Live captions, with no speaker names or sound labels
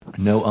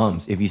No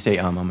ums. If you say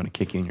I'm going to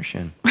kick you in your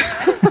shin.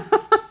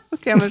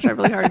 Okay, I'm going to try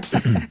really hard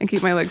and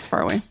keep my legs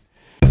far away.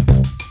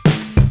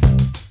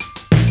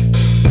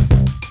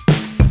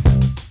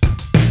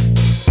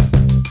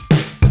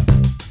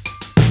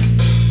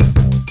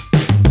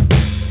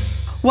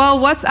 Well,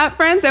 what's up,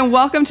 friends, and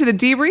welcome to the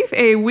Debrief,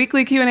 a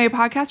weekly Q&A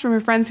podcast from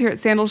your friends here at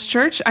Sandals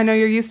Church. I know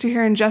you're used to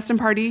hearing Justin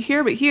Pardee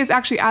here, but he is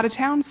actually out of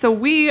town, so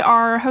we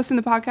are hosting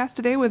the podcast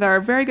today with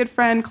our very good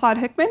friend, Claude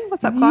Hickman.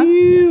 What's up, Claude?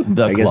 Yes,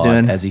 the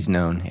Claude, as he's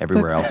known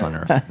everywhere else on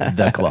earth.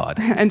 The Claude.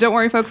 And don't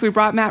worry, folks, we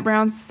brought Matt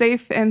Brown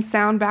safe and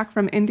sound back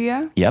from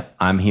India. Yep,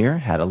 I'm here,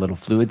 had a little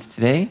fluids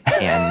today,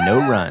 and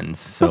no runs,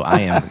 so I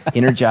am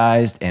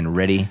energized and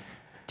ready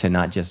to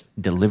not just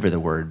deliver the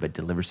word, but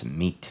deliver some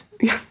meat.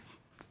 Yeah.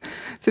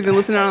 So if you're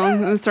listening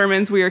on the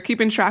sermons, we are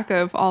keeping track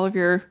of all of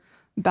your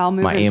bowel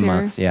movements. My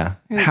amounts, yeah.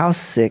 How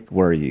sick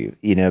were you?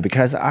 You know,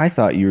 because I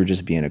thought you were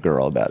just being a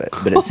girl about it,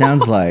 but it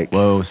sounds like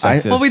whoa,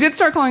 sexist. Well, we did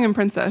start calling him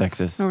Princess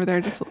Sexist. over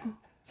there. Just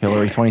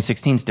Hillary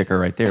 2016 sticker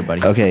right there,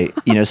 buddy. Okay,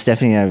 you know,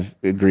 Stephanie and I've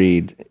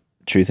agreed,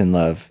 truth and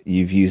love,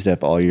 you've used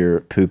up all your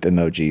poop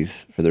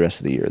emojis for the rest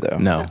of the year, though.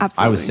 No,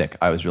 absolutely. I was sick.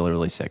 I was really,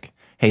 really sick.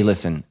 Hey,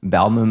 listen,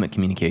 bowel movement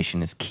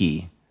communication is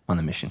key on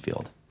the mission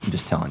field. I'm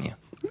just telling you.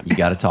 You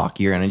got to talk.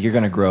 You're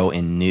gonna grow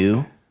in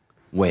new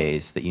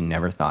ways that you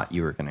never thought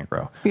you were going to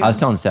grow. Yeah. I was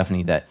telling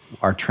Stephanie that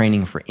our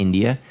training for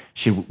India,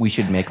 we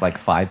should make like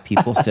 5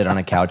 people sit on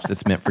a couch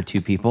that's meant for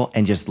 2 people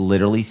and just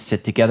literally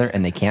sit together,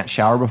 and they can't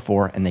shower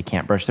before and they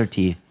can't brush their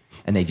teeth,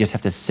 and they just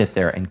have to sit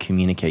there and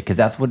communicate, because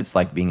that's what it's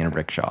like being in a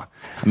rickshaw.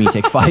 I mean, you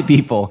take 5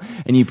 people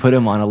and you put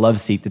them on a love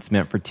seat that's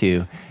meant for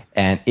 2,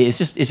 and it's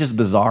just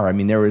bizarre. I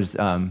mean, there was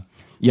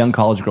young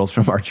college girls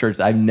from our church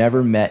I've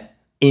never met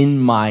in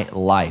my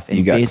life,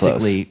 and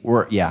basically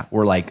close.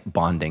 we're like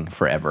bonding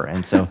forever.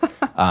 And so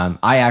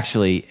I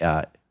actually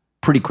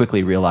pretty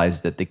quickly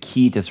realized that the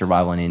key to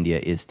survival in India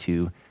is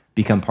to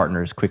become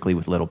partners quickly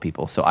with little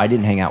people. So I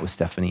didn't hang out with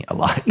Stephanie a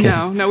lot.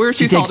 No, we were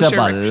too tall to share. She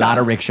takes up a lot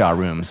of rickshaw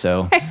room.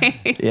 So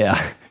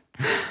yeah.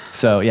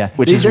 So yeah,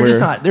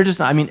 they're just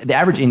not. I mean, the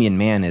average Indian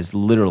man is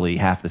literally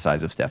half the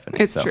size of Stephanie.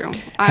 It's true.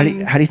 How do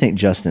you think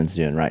Justin's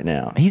doing right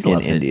now? He's in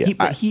India.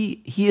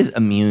 He is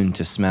immune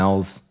to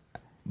smells,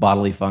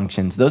 bodily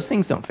functions. Those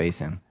things don't faze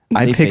him.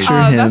 I picture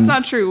him. That's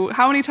not true.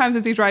 How many times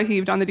has he dry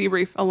heaved on the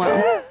Debrief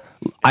alone?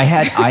 I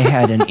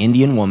had an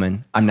Indian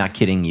woman, I'm not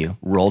kidding you,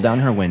 roll down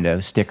her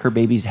window, stick her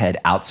baby's head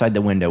outside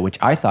the window, which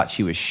I thought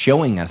she was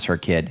showing us her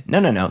kid.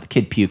 No, the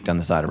kid puked on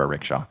the side of our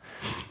rickshaw.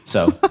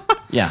 So,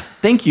 yeah,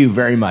 thank you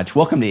very much.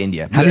 Welcome to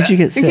India. How did you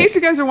get sick? In case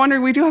you guys are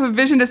wondering, we do have a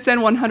vision to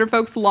send 100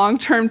 folks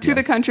long-term to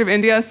the country of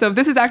India. So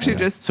this is actually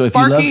just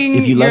sparking.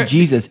 If you love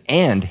Jesus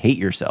and hate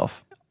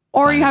yourself,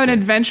 or you have an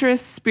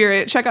adventurous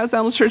spirit, check out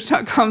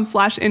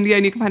sandalschurch.com/India,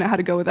 and you can find out how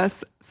to go with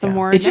us some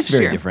more. It's just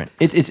very different.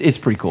 It's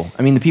pretty cool.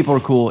 I mean, the people are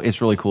cool. It's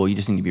really cool. You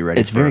just need to be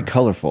ready. It's very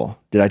colorful.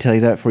 Did I tell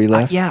you that before you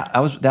left? That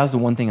was the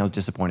one thing I was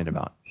disappointed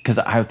about, because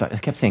I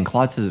kept saying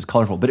Claude says it's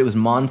colorful, but it was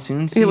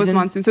monsoon season. It was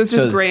monsoon, so it's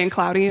just gray and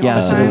cloudy. Yeah,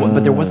 all the time.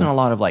 But there wasn't a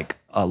lot of like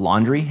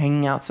laundry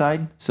hanging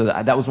outside. So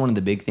that was one of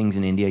the big things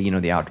in India. You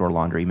know, the outdoor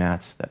laundry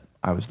mats that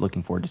I was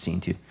looking forward to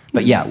seeing too.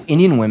 But yeah,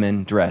 Indian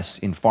women dress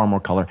in far more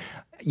color.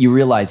 You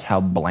realize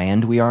how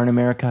bland we are in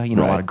America. You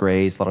know, a lot of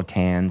grays, a lot of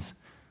tans,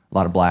 a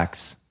lot of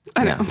blacks.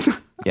 I know.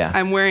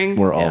 Yeah.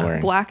 We're all wearing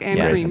black and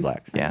grays green. and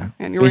blacks. Yeah.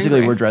 And you're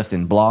basically, we're dressed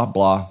in blah,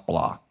 blah,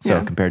 blah.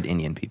 So compared to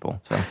Indian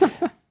people. So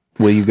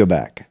will you go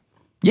back?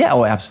 Yeah.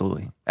 Oh,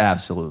 absolutely.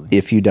 Absolutely.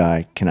 If you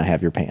die, can I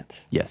have your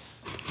pants?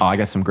 Yes. Oh, I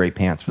got some great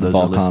pants for those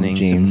who are listening.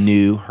 Jeans. Some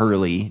new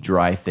Hurley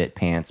dry fit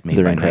pants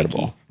made by incredible.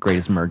 Nike.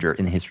 Greatest merger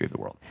in the history of the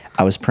world.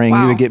 I was praying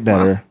you would get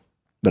better,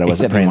 but I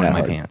wasn't Except praying one that of my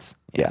hard. pants.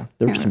 Yeah,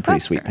 there were some pretty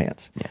sweet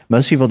pants. Yeah.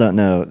 Most people don't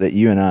know that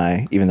you and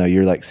I, even though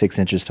you're like 6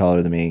 inches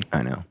taller than me,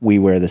 I know, we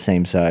wear the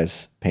same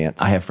size pants.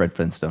 I have Fred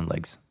Flintstone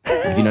legs.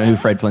 If you know who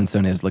Fred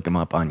Flintstone is, look him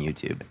up on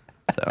YouTube.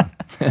 So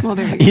well,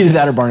 there you go. Either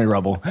that or Barney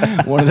Rubble.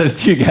 One of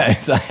those two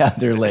guys. I have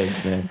their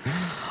legs, man.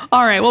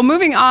 All right. Well,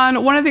 moving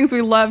on. One of the things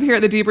we love here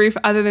at the Debrief,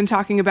 other than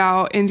talking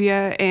about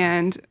India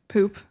and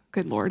poop,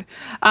 good Lord,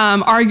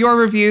 are your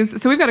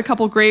reviews. So we've got a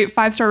couple great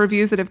 5-star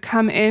reviews that have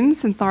come in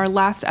since our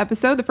last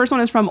episode. The first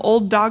one is from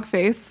Old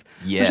Dogface,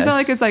 which I feel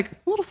like is like a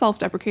little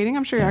self-deprecating.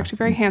 I'm sure you're actually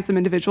a very handsome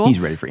individual.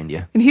 He's ready for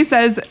India. And he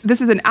says, this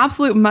is an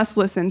absolute must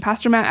listen.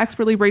 Pastor Matt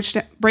expertly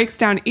breaks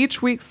down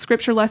each week's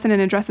scripture lesson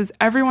and addresses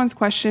everyone's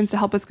questions to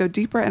help us go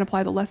deeper and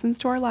apply the lessons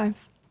to our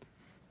lives.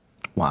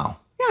 Wow.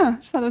 Yeah.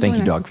 Just thought that was Thank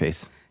really you, nice.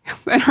 Dogface.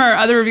 And our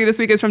other review this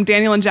week is from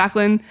Daniel and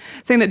Jacqueline,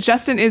 saying that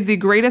Justin is the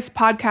greatest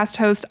podcast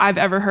host I've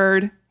ever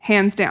heard,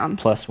 hands down.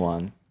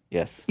 +1.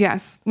 Yes.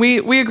 Yes. We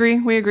agree.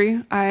 We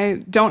agree.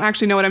 I don't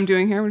actually know what I'm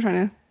doing here. We're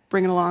trying to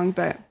bring it along,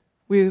 but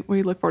we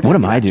look forward to it. What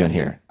am I doing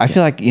here? I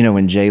feel like, you know,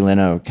 when Jay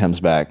Leno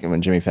comes back and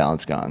when Jimmy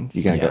Fallon's gone,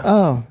 you're going to go,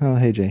 oh,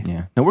 hey, Jay.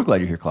 Yeah. No, we're glad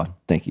you're here, Claude.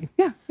 Thank you.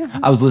 Yeah.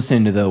 I was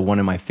listening to one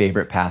of my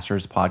favorite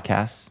pastors'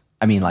 podcasts.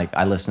 I mean, like,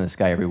 I listen to this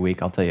guy every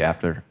week. I'll tell you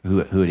after who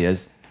it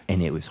is,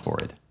 and it was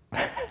horrid.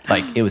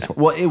 Like,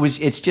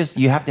 it's just,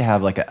 you have to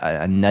have like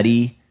a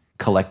nutty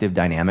collective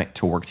dynamic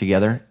to work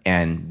together,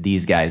 and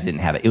these guys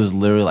didn't have it. It was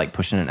literally like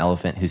pushing an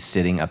elephant who's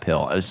sitting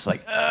uphill. I was just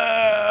like,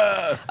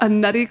 A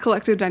nutty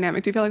collective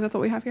dynamic. Do you feel like that's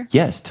what we have here?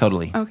 yes,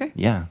 totally. Okay.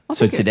 Yeah. Well,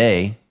 So thank you.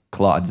 today,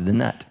 Claude's the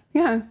nut.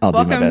 Yeah. I'll do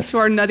my Welcome best. to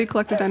our nutty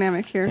collective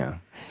dynamic here. Yeah.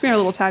 It's been our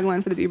little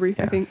tagline for the debrief,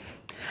 I think.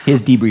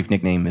 His debrief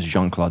nickname is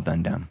Jean-Claude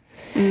Van Damme.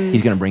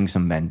 He's going to bring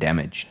some Van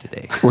Damage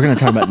today. We're going to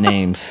talk about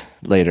names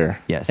later.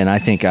 Yes. And I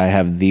think I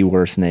have the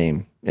worst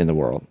name in the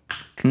world.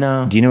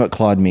 No. Do you know what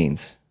Claude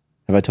means?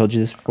 Have I told you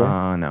this before?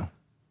 No.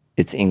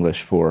 It's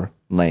English for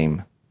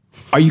lame.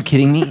 Are you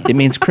kidding me? It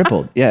means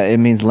crippled. Yeah, it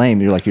means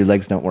lame. You're like, your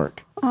legs don't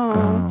work.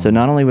 So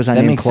not only was I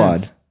That named makes Claude,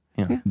 sense.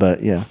 Yeah.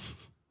 but yeah,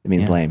 it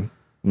means lame.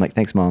 I'm like,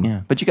 thanks, Mom.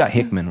 Yeah. But you got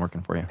Hickman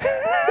working for you.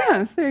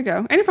 Yes, there you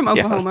go. And you're from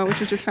Oklahoma,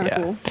 which is just kind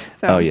of cool.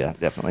 So. Oh, yeah,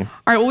 definitely.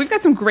 All right, well, we've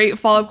got some great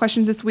follow-up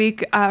questions this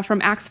week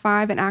from Acts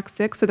 5 and Acts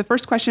 6. So the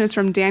first question is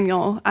from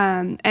Daniel.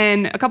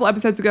 And a couple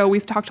episodes ago, we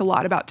talked a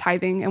lot about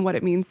tithing and what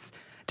it means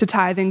to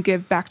tithe and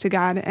give back to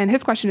God. And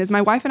his question is,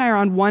 my wife and I are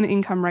on one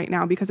income right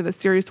now because of a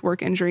serious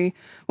work injury.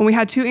 When we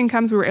had two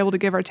incomes, we were able to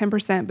give our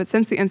 10%, but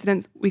since the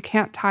incident, we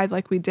can't tithe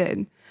like we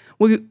did.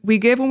 We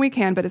give when we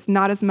can, but it's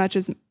not as much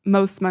as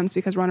most months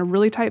because we're on a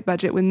really tight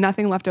budget with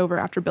nothing left over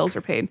after bills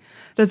are paid.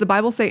 Does the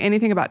Bible say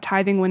anything about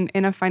tithing when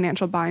in a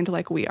financial bind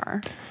like we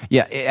are?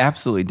 Yeah, it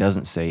absolutely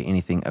doesn't say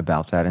anything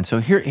about that. And so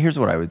here's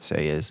what I would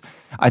say is,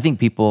 I think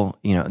people,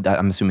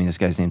 I'm assuming this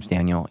guy's name's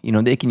Daniel,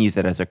 they can use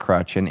that as a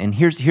crutch. And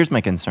here's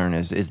my concern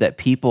is that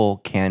people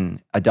can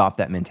adopt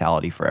that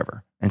mentality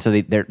forever. And so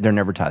they're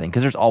never tithing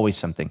because there's always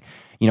something.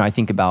 I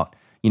think about,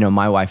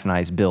 my wife and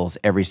I's bills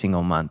every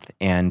single month,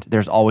 and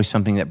there's always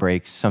something that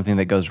breaks, something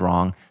that goes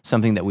wrong,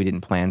 something that we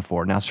didn't plan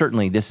for. Now,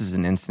 certainly this is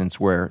an instance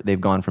where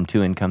they've gone from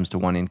two incomes to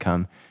one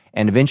income,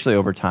 and eventually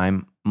over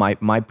time,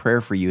 my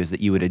prayer for you is that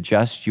you would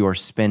adjust your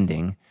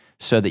spending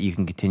so that you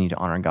can continue to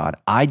honor God.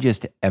 I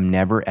just am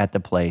never at the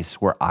place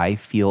where I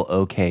feel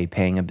okay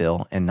paying a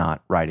bill and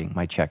not writing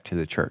my check to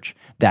the church.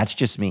 That's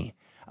just me.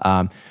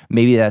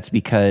 Maybe that's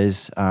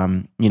because,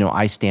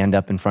 I stand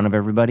up in front of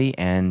everybody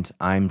and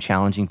I'm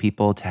challenging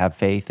people to have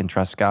faith and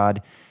trust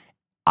God.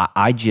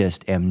 I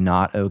just am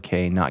not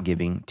okay not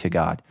giving to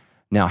God.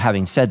 Now,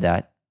 having said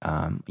that,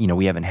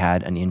 we haven't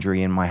had an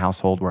injury in my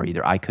household where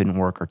either I couldn't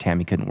work or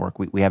Tammy couldn't work.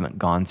 We haven't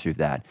gone through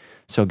that.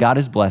 So God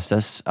has blessed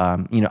us.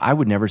 I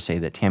would never say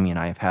that Tammy and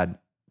I have had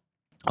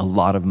a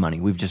lot of money.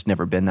 We've just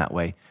never been that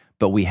way,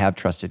 but we have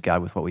trusted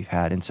God with what we've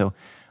had. And so,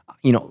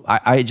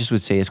 I just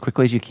would say as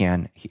quickly as you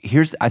can,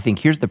 here's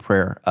the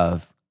prayer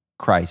of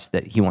Christ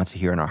that he wants to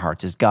hear in our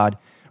hearts is, God,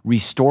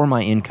 restore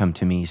my income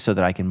to me so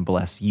that I can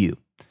bless you.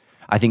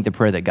 I think the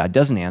prayer that God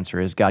doesn't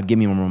answer is, God, give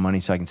me more money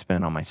so I can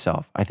spend it on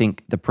myself. I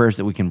think the prayers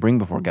that we can bring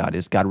before God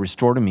is, God,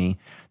 restore to me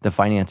the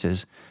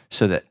finances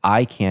so that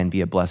I can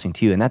be a blessing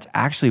to you. And that's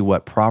actually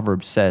what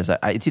Proverbs says.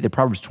 It's either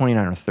Proverbs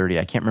 29 or 30.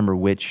 I can't remember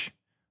which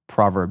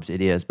Proverbs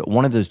it is, but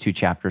one of those two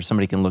chapters,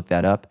 somebody can look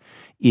that up,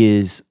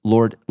 is,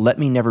 Lord, let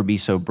me never be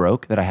so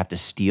broke that I have to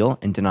steal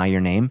and deny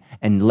your name,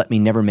 and let me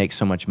never make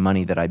so much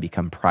money that I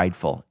become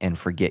prideful and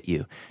forget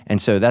you.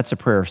 And so that's a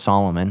prayer of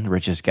Solomon, the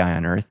richest guy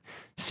on earth,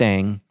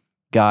 saying,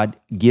 God,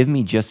 give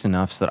me just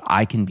enough so that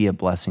I can be a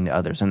blessing to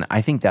others. And I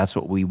think that's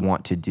what we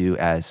want to do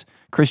as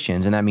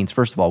Christians. And that means,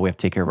 first of all, we have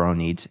to take care of our own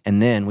needs.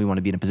 And then we want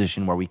to be in a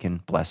position where we can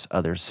bless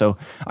others. So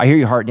I hear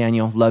your heart,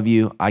 Daniel. Love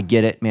you. I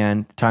get it,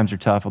 man. Times are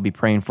tough. I'll be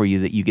praying for you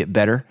that you get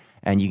better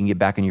and you can get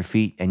back on your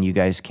feet and you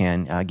guys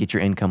can get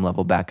your income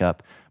level back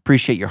up.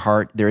 Appreciate your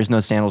heart. There is no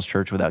Sandals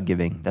Church without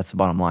giving. That's the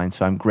bottom line.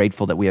 So I'm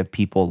grateful that we have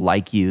people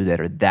like you that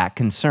are that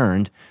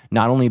concerned,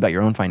 not only about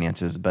your own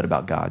finances, but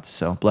about God's.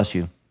 So bless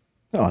you.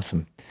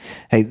 Awesome.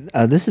 Hey,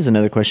 this is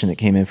another question that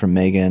came in from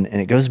Megan, and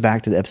it goes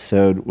back to the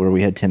episode where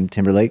we had Tim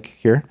Timberlake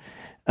here.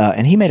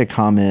 And he made a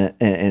comment,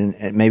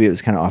 and maybe it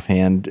was kind of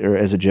offhand or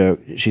as a joke.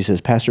 She says,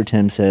 Pastor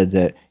Tim said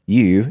that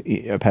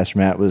Pastor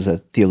Matt, was a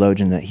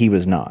theologian that he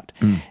was not.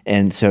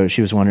 And so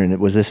she was wondering,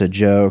 was this a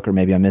joke or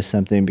maybe I missed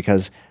something?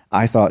 Because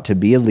I thought to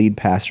be a lead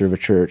pastor of a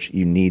church,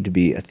 you need to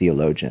be a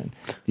theologian.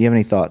 Do you have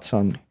any thoughts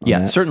on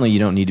that? Certainly you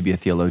don't need to be a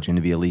theologian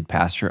to be a lead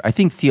pastor. I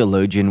think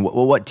theologian,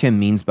 what Tim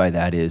means by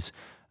that is,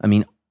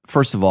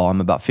 first of all,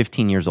 I'm about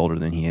 15 years older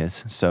than he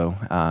is. So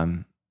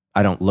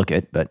I don't look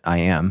it, but I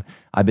am.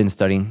 I've been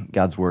studying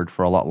God's word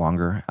for a lot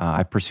longer.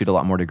 I've pursued a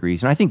lot more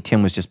degrees. And I think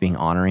Tim was just being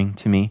honoring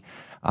to me.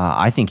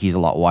 I think he's a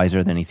lot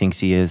wiser than he thinks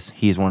he is.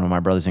 He's one of my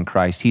brothers in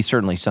Christ. He's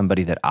certainly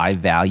somebody that I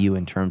value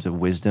in terms of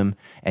wisdom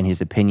and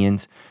his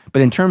opinions.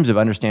 But in terms of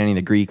understanding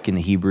the Greek and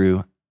the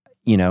Hebrew,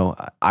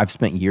 I've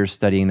spent years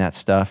studying that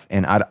stuff,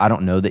 and I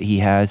don't know that he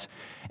has.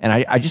 And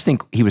I just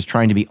think he was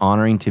trying to be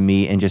honoring to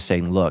me and just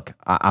saying, look,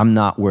 I'm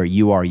not where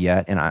you are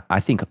yet, and I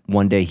think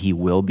one day he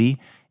will be.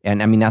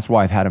 And that's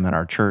why I've had him at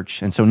our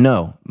church. And so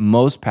no,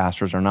 most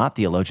pastors are not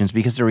theologians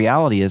because the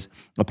reality is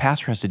a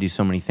pastor has to do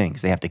so many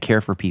things. They have to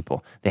care for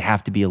people. They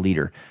have to be a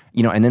leader,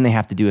 and then they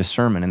have to do a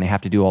sermon and they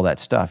have to do all that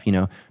stuff.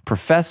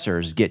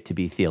 Professors get to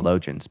be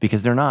theologians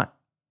because they're not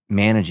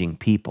managing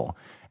people.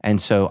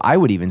 And so I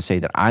would even say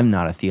that I'm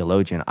not a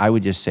theologian. I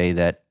would just say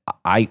that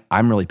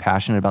I'm really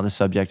passionate about the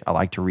subject. I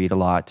like to read a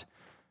lot.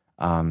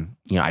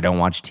 I don't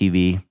watch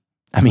TV.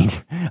 I mean,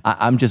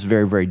 I'm just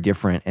very, very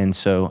different. And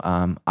so,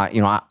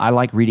 I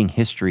like reading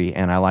history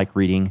and I like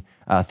reading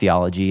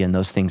theology, and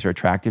those things are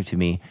attractive to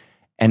me.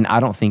 And I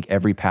don't think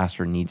every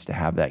pastor needs to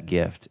have that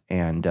gift.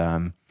 And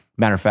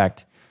matter of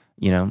fact,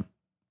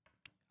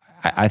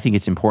 I think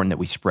it's important that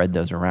we spread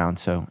those around.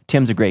 So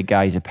Tim's a great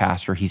guy. He's a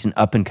pastor. He's an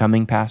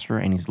up-and-coming pastor,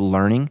 and he's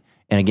learning.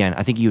 And again,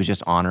 I think he was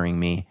just honoring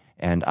me,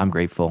 and I'm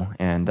grateful,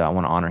 and I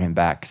want to honor him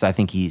back because I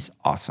think he's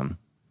awesome.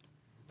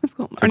 That's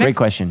cool. It's a great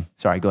question.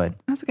 Sorry, go ahead.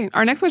 That's okay.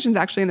 Our next question is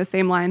actually in the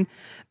same line.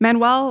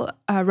 Manuel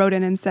wrote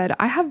in and said,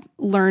 I have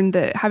learned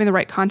that having the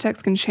right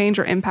context can change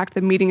or impact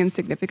the meaning and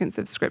significance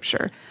of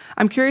Scripture.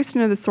 I'm curious to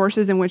know the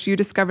sources in which you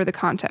discover the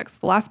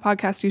context. The last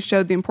podcast, you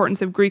showed the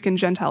importance of Greek and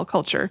Gentile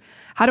culture.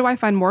 How do I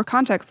find more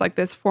context like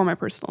this for my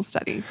personal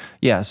study?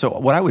 Yeah, so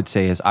what I would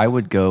say is I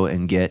would go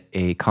and get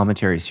a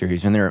commentary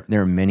series, and there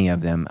are many of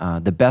them.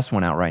 The best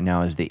one out right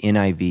now is the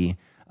NIV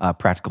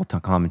Practical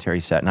Commentary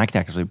Set, and I can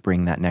actually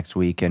bring that next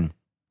week and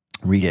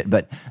read it.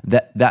 But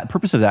that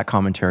purpose of that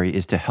commentary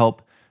is to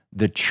help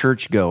the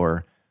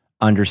churchgoer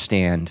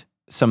understand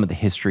some of the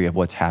history of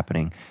what's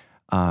happening.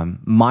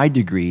 My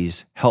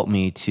degrees help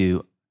me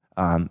to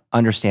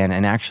understand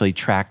and actually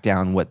track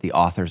down what the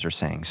authors are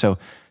saying. So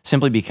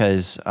simply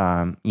because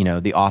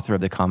the author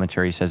of the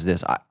commentary says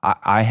this,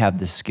 I have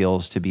the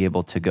skills to be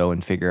able to go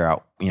and figure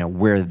out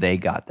where they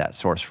got that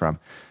source from.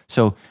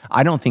 So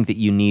I don't think that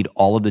you need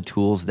all of the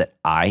tools that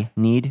I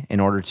need in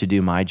order to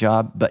do my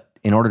job, but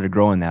in order to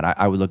grow in that,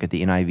 I would look at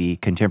the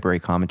NIV Contemporary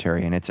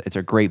Commentary, and it's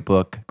a great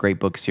book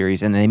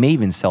series, and they may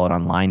even sell it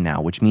online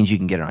now, which means you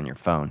can get it on your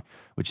phone,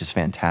 which is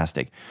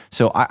fantastic.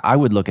 So I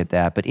would look at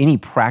that, but any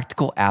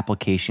practical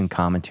application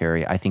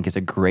commentary, I think, is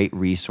a great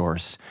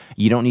resource.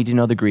 You don't need to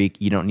know the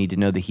Greek, you don't need to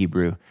know the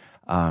Hebrew.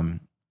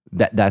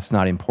 That's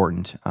not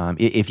important.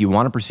 If you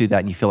want to pursue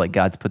that and you feel like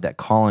God's put that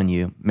call on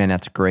you, man,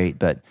 that's great,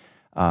 but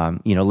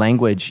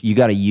language, you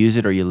got to use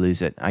it or you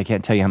lose it. I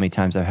can't tell you how many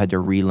times I've had to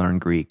relearn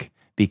Greek,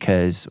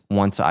 because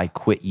once I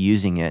quit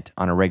using it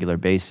on a regular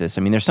basis,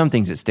 I mean, there's some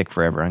things that stick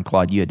forever, and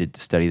Claude, you had to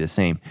study the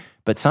same.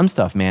 But some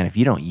stuff, man, if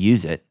you don't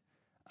use it,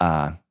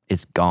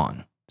 it's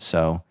gone.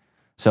 So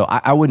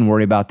I wouldn't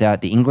worry about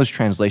that. The English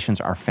translations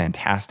are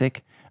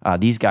fantastic.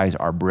 These guys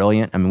are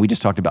brilliant. I mean, we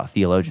just talked about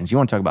theologians. You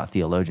want to talk about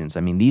theologians?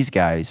 I mean, these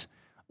guys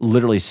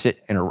literally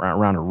sit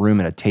around a room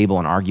at a table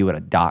and argue what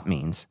a dot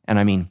means. And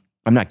I mean,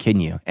 I'm not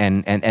kidding you.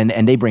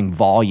 And they bring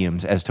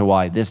volumes as to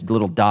why this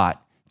little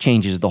dot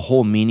changes the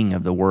whole meaning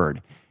of the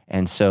word.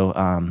 And so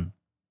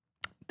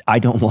I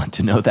don't want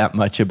to know that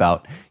much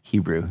about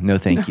Hebrew. No,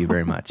 thank you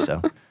very much.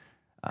 So,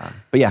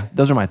 but yeah,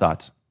 those are my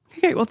thoughts.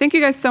 Okay, well, thank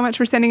you guys so much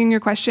for sending in your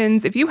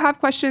questions. If you have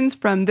questions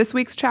from this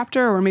week's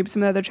chapter or maybe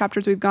some of the other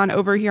chapters we've gone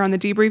over here on the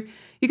Debrief,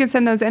 you can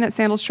send those in at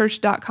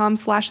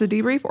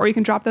sandalschurch.com/thedebrief, or you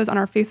can drop those on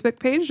our Facebook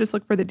page. Just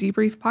look for the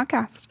Debrief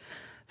podcast.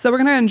 So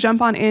we're going to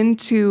jump on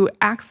into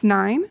Acts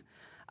 9.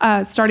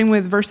 Starting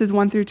with verses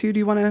 1-2. Do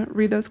you want to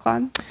read those,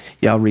 Claude?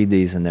 Yeah, I'll read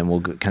these, and then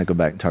we'll kind of go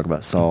back and talk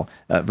about Saul.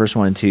 Verse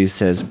 1 and 2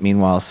 says,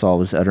 Meanwhile, Saul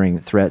was uttering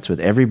threats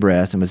with every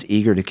breath and was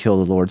eager to kill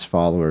the Lord's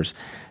followers.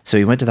 So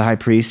he went to the high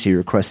priest. He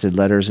requested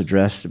letters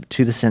addressed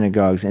to the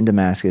synagogues in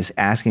Damascus,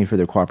 asking for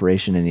their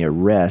cooperation in the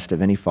arrest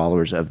of any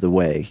followers of the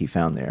way he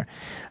found there.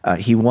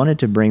 He wanted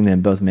to bring them,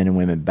 both men and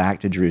women,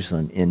 back to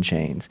Jerusalem in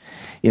chains.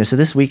 So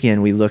this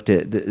weekend we looked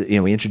at,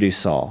 we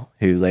introduced Saul,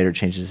 who later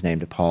changed his name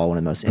to Paul, one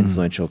of the most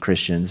influential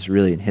Christians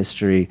really in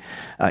history.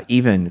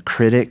 Even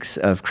critics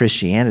of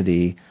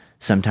Christianity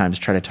sometimes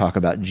try to talk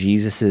about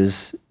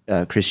Jesus's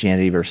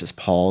Christianity versus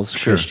Paul's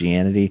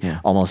Christianity,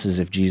 almost as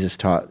if Jesus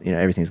taught,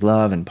 everything's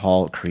love and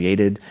Paul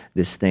created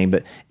this thing.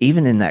 But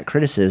even in that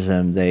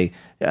criticism, they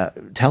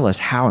tell us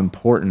how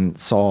important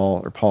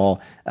Saul or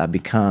Paul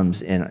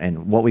becomes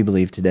in what we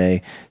believe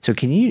today. So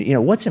can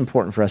you, what's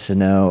important for us to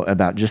know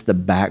about just the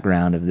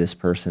background of this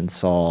person,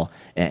 Saul,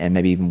 and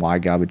maybe even why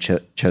God would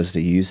chose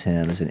to use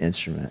him as an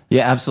instrument?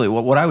 Yeah,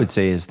 absolutely. What I would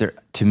say is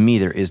to me,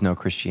 there is no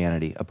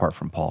Christianity apart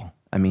from Paul.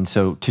 I mean,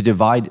 so to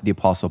divide the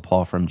Apostle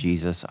Paul from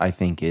Jesus, I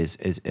think is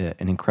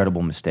an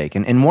incredible mistake.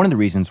 And one of the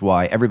reasons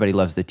why everybody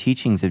loves the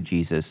teachings of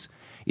Jesus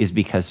is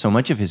because so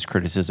much of his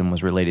criticism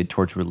was related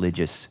towards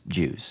religious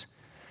Jews.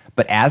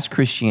 But as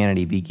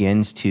Christianity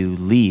begins to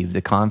leave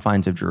the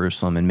confines of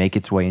Jerusalem and make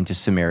its way into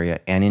Samaria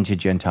and into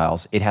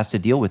Gentiles, it has to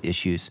deal with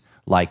issues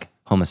like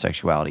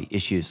homosexuality,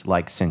 issues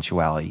like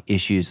sensuality,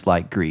 issues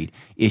like greed,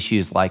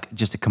 issues like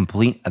just a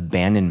complete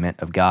abandonment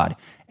of God.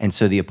 And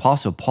so the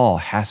Apostle Paul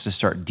has to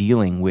start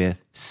dealing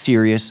with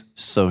serious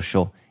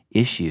social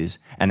issues.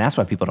 And that's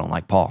why people don't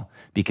like Paul,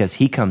 because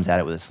he comes at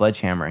it with a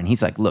sledgehammer and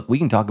he's like, look, we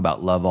can talk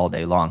about love all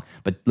day long,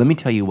 but let me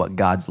tell you what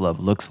God's love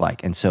looks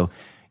like. And so,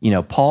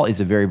 Paul is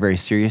a very, very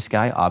serious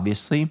guy,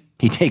 obviously.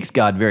 He takes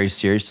God very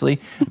seriously.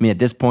 I mean, at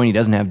this point, he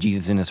doesn't have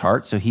Jesus in his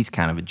heart, so he's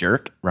kind of a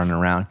jerk, running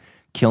around,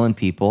 killing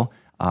people,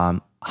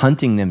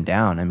 hunting them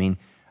down. I mean,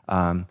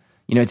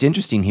 it's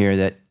interesting here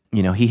that,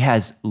 he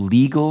has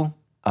legal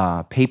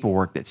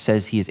paperwork that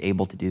says he is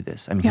able to do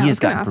this. I mean, he has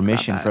gotten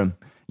permission from,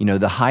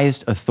 the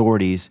highest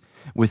authorities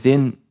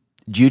within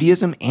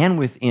Judaism and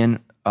within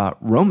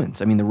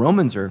Romans. I mean, the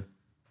Romans are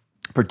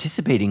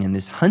participating in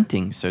this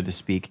hunting, so to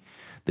speak,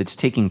 that's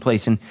taking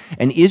place. And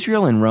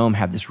Israel and Rome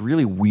have this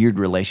really weird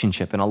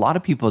relationship, and a lot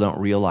of people don't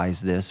realize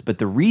this, but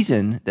the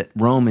reason that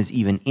Rome is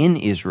even in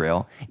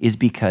Israel is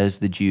because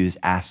the Jews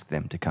asked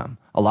them to come.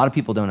 A lot of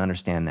people don't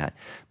understand that.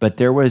 But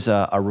there was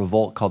a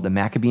revolt called the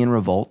Maccabean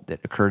Revolt that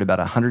occurred about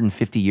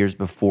 150 years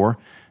before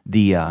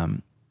the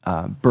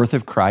birth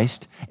of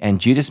Christ,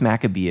 and Judas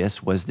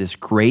Maccabeus was this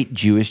great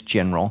Jewish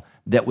general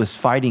that was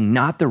fighting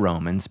not the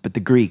Romans, but the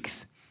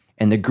Greeks.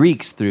 And the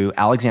Greeks, through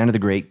Alexander the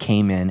Great,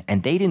 came in,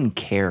 and they didn't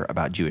care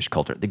about Jewish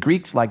culture. The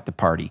Greeks liked to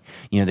party.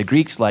 The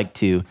Greeks like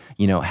to,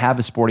 have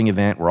a sporting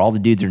event where all the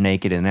dudes are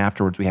naked, and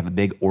afterwards we have a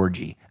big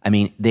orgy. I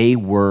mean, they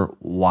were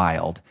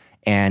wild.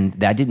 And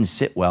that didn't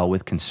sit well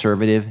with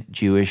conservative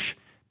Jewish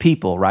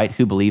people, right,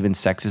 who believe in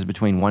sex is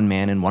between one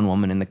man and one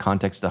woman in the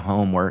context of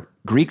home, where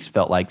Greeks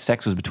felt like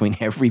sex was between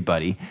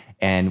everybody,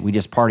 and we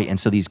just party. And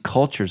so these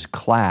cultures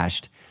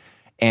clashed.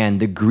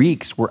 And the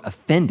Greeks were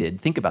offended.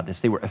 Think about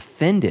this. They were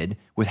offended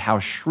with how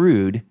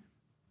shrewd,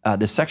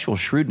 the sexual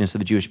shrewdness of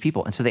the Jewish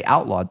people. And so they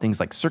outlawed things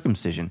like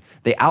circumcision.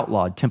 They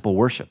outlawed temple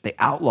worship. They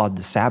outlawed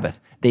the Sabbath.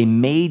 They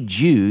made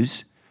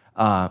Jews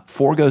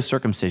forego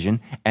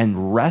circumcision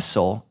and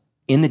wrestle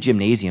in the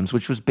gymnasiums,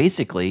 which was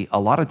basically a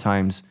lot of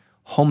times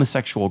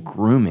homosexual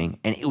grooming.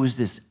 And it was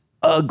this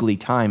ugly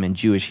time in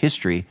Jewish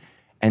history.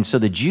 And so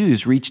the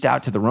Jews reached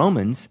out to the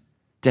Romans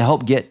to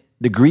help get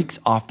the Greeks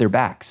off their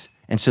backs.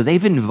 And so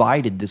they've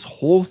invited this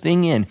whole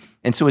thing in.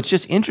 And so it's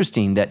just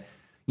interesting that,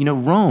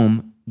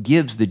 Rome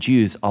gives the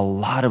Jews a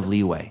lot of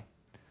leeway.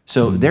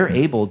 So they're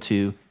able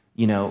to,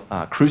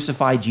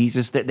 crucify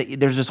Jesus.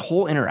 There's this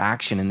whole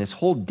interaction and this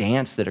whole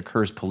dance that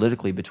occurs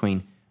politically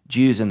between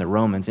Jews and the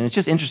Romans. And it's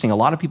just interesting. A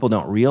lot of people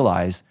don't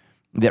realize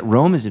that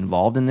Rome is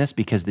involved in this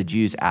because the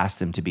Jews asked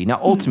them to be. Now,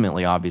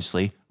 ultimately,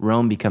 obviously,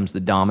 Rome becomes the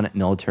dominant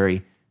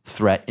military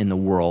threat in the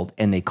world,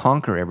 and they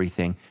conquer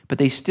everything. But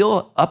they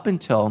still, up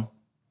until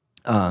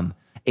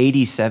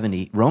AD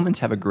 70, Romans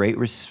have a great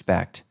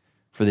respect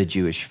for the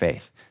Jewish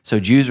faith. So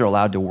Jews are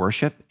allowed to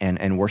worship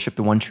and worship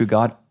the one true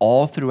God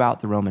all throughout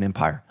the Roman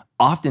Empire.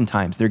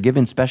 Oftentimes, they're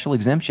given special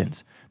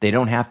exemptions. They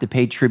don't have to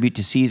pay tribute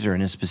to Caesar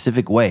in a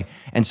specific way.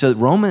 And so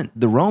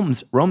the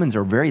Romans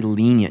are very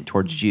lenient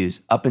towards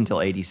Jews up until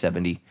AD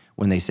 70,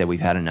 when they said, we've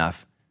had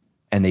enough,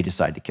 and they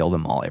decide to kill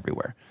them all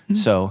everywhere. Mm-hmm.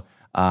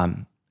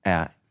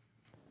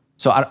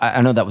 So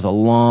I know that was a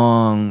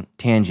long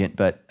tangent,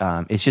 but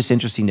it's just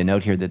interesting to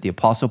note here that the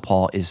Apostle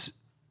Paul is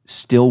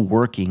still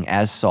working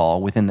as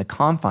Saul within the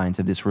confines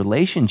of this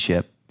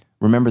relationship,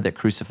 remember, that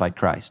crucified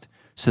Christ.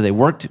 So they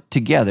worked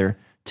together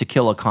to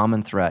kill a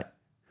common threat,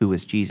 who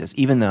was Jesus,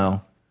 even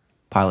though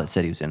Pilate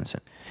said he was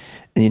innocent.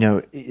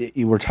 And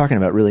we're talking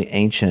about really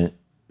ancient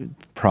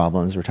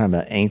problems. We're talking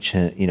about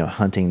ancient,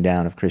 hunting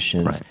down of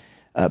Christians.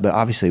 Right. But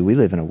obviously we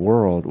live in a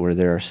world where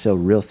there are still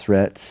real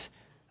threats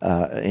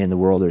in the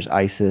world. There's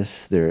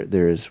ISIS.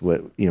 There's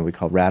what we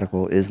call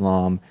radical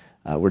Islam.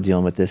 We're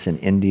dealing with this in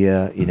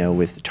India,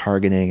 with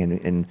targeting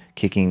and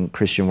kicking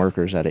Christian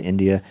workers out of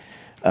India.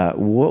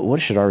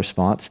 What should our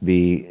response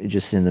be,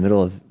 just in the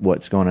middle of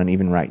what's going on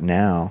even right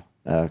now,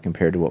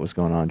 compared to what was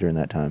going on during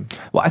that time?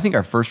 Well, I think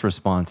our first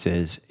response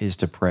is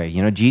to pray.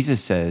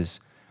 Jesus says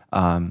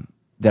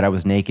that I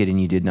was naked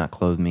and you did not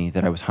clothe me,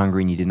 that I was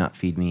hungry and you did not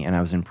feed me, and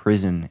I was in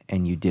prison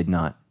and you did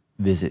not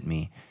visit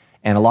me.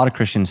 And a lot of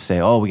Christians say,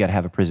 oh, we got to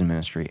have a prison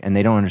ministry, and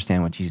they don't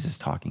understand what Jesus is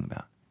talking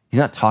about. He's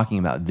not talking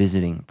about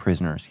visiting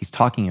prisoners. He's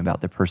talking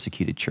about the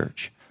persecuted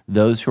church,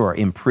 those who are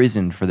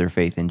imprisoned for their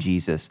faith in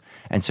Jesus.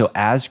 And so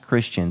as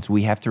Christians,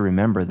 we have to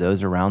remember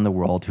those around the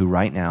world who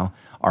right now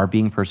are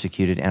being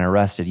persecuted and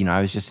arrested. I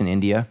was just in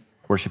India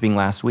worshiping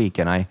last week,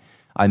 and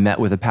I met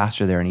with a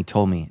pastor there, and he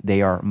told me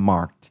they are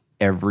marked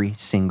every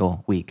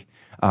single week.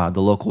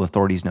 The local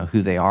authorities know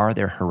who they are.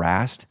 They're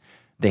harassed.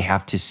 They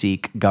have to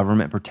seek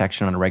government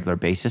protection on a regular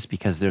basis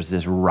because there's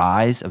this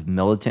rise of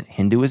militant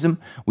Hinduism.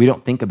 We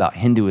don't think about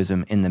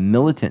Hinduism in the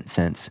militant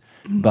sense,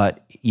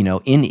 but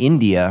in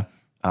India,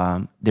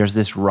 there's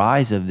this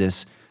rise of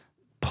this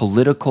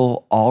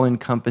political,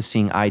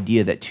 all-encompassing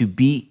idea that to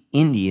be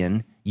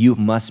Indian, you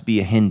must be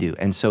a Hindu.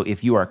 And so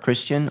if you are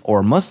Christian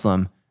or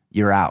Muslim,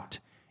 you're out.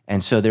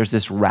 And so there's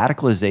this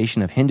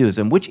radicalization of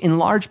Hinduism, which in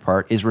large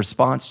part is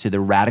response to the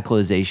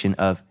radicalization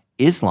of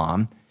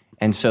Islam.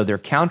 And so they're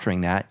countering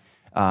that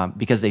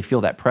because they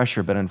feel that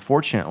pressure. But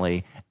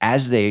unfortunately,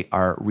 as they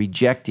are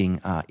rejecting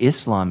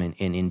Islam in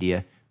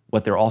India,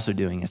 what they're also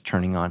doing is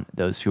turning on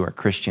those who are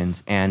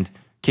Christians and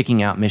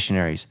kicking out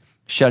missionaries,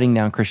 shutting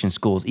down Christian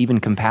schools. Even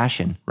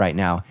Compassion right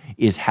now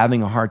is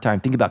having a hard time.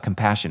 Think about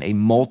Compassion, a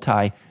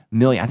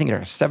multi-million, I think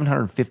it's a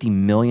 $750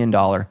 million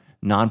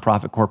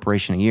nonprofit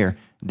corporation a year.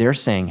 They're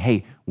saying,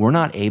 hey, we're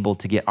not able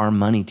to get our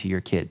money to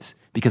your kids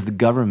because the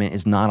government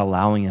is not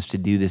allowing us to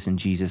do this in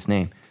Jesus'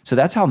 name. So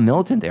that's how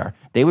militant they are.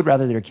 They would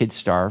rather their kids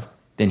starve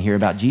than hear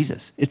about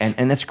Jesus.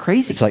 And that's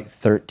crazy. It's like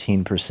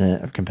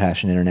 13% of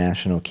Compassion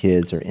International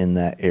kids are in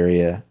that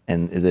area,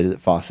 and the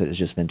faucet has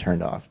just been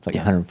turned off. It's like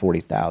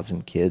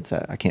 140,000 kids.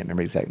 I can't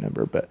remember the exact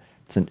number, but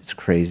it's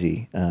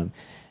crazy.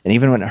 and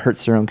even when it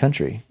hurts their own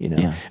country, you know.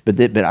 Yeah.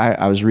 But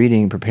I was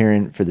reading,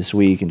 preparing for this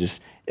week, and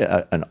just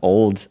an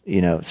old,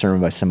 you know,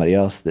 sermon by somebody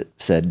else that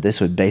said this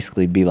would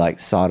basically be like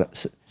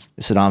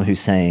Saddam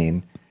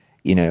Hussein,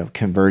 you know,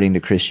 converting to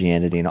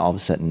Christianity, and all of a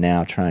sudden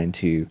now trying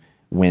to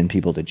win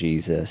people to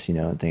Jesus, you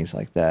know, and things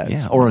like that.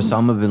 Yeah, or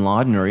Osama bin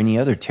Laden or any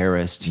other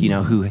terrorist, you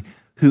know,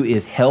 who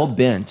is hell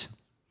bent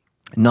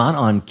not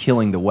on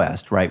killing the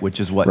West, right? Which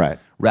is what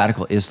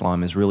radical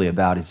Islam is really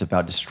about. It's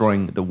about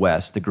destroying the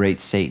West, the great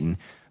Satan.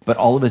 But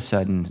all of a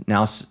sudden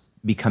now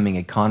becoming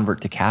a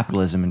convert to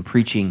capitalism and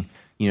preaching,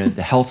 you know,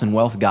 the health and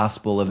wealth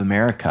gospel of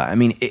America. I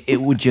mean,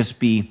 it would just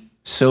be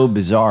so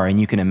bizarre. And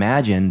you can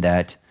imagine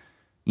that,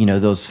 you know,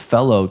 those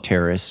fellow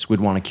terrorists would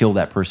want to kill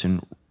that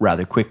person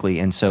rather quickly.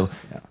 And so,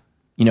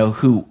 you know,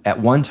 who at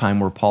one time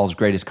were Paul's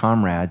greatest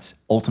comrades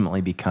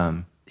ultimately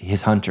become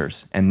his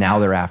hunters, and now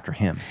they're after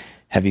him.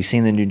 Have you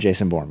seen the new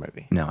Jason Bourne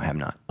movie? No, I have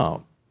not.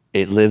 Oh,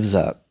 it lives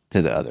up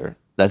to the other.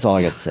 That's all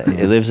I got to say.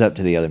 It lives up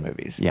to the other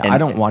movies. Yeah, I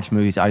don't watch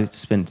movies. I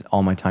spend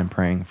all my time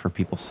praying for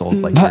people's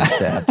souls like yours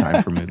to have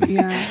time for movies.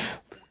 Yeah.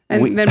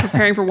 And then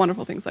preparing for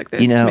wonderful things like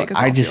this, you know, to make us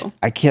all feel.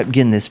 I kept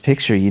getting this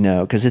picture, you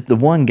know, because the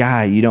one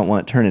guy you don't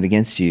want turning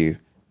against you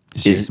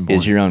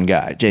is your own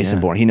guy, Jason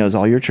Bourne. He knows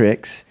all your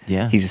tricks.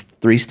 Yeah. He's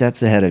 3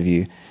 steps ahead of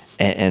you.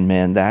 And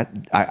man, that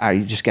I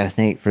just got to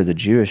think for the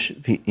Jewish,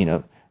 you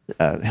know,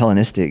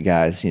 Hellenistic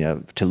guys, you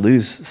know, to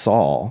lose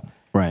Saul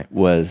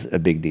was a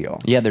big deal.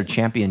 Yeah, their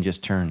champion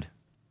just turned.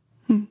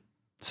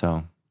 So,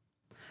 all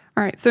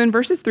right. So in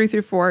verses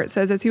 3-4, it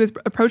says, as he was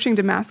approaching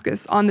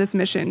Damascus on this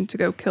mission to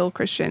go kill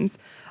Christians,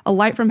 a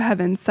light from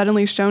heaven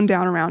suddenly shone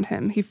down around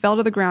him. He fell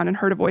to the ground and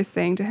heard a voice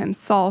saying to him,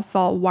 Saul,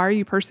 Saul, why are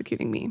you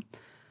persecuting me?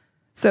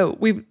 So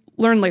we've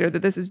learned later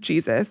that this is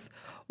Jesus.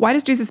 Why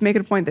does Jesus make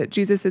it a point that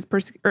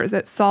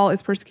that Saul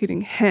is persecuting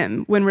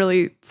him when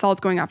really Saul's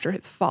going after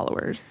his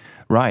followers?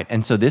 Right.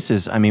 And so this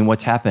is, I mean,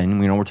 what's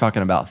happened, you know, we're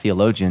talking about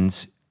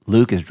theologians.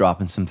 Luke is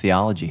dropping some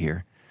theology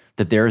here,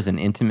 that there is an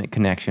intimate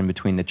connection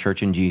between the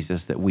church and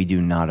Jesus that we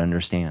do not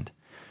understand.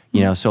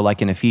 You know, so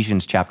like in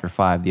Ephesians chapter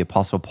 5, the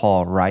Apostle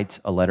Paul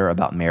writes a letter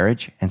about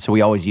marriage. And so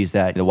we always use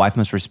that. The wife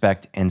must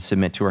respect and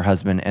submit to her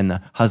husband, and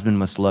the husband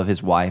must love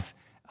his wife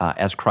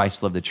as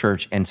Christ loved the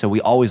church. And so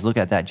we always look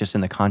at that just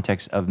in the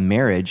context of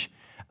marriage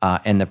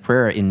and the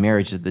prayer in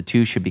marriage that the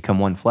two should become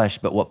one flesh.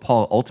 But what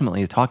Paul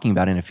ultimately is talking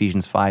about in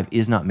Ephesians 5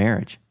 is not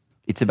marriage.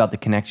 It's about the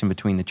connection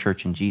between the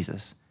church and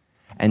Jesus.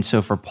 And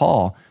so for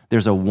Paul,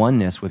 there's a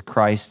oneness with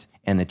Christ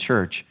and the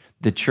church.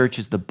 The church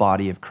is the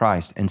body of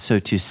Christ. And so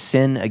to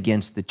sin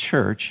against the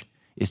church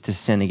is to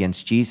sin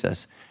against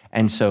Jesus.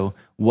 And so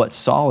what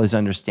Saul is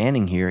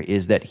understanding here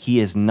is that he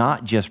is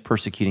not just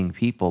persecuting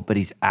people, but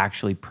he's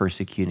actually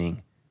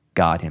persecuting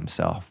God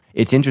himself.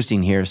 It's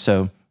interesting here.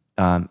 So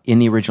in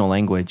the original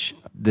language,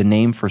 the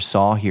name for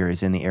Saul here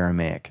is in the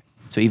Aramaic.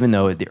 So even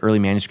though the early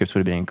manuscripts would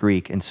have been in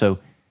Greek. And so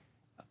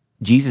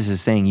Jesus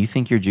is saying, you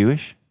think you're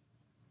Jewish?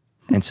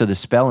 And so the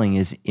spelling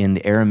is in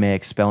the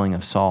Aramaic spelling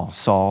of Saul.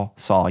 Saul,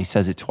 Saul. He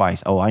says it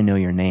twice. Oh, I know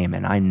your name,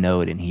 and I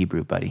know it in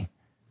Hebrew, buddy.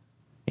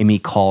 And he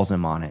calls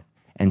him on it.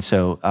 And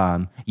so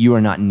you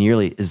are not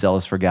nearly as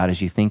zealous for God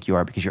as you think you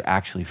are, because you're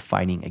actually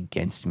fighting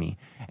against me.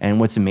 And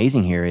what's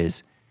amazing here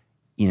is,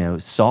 you know,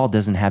 Saul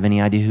doesn't have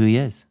any idea who he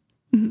is.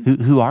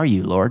 Mm-hmm. Who are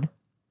you, Lord?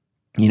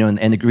 You know,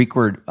 and the Greek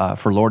word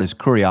for Lord is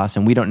kurios,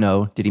 and we don't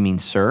know, did he mean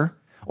sir,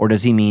 or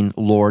does he mean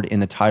Lord in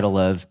the title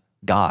of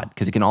God?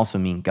 Because it can also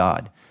mean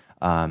God.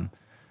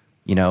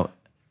 You know,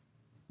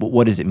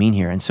 what does it mean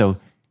here? And so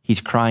he's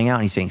crying out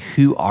and he's saying,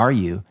 who are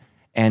you?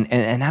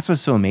 And that's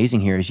what's so amazing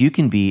here is you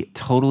can be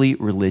totally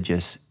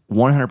religious,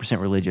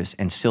 100% religious,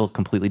 and still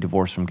completely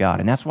divorced from God.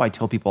 And that's why I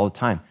tell people all the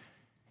time,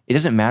 it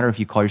doesn't matter if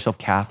you call yourself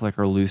Catholic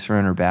or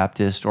Lutheran or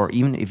Baptist, or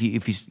even if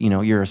you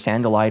know, you're a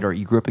Sandalite or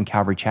you grew up in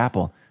Calvary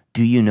Chapel,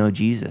 do you know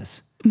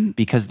Jesus? Mm-hmm.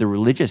 Because the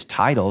religious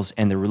titles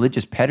and the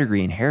religious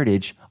pedigree and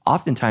heritage,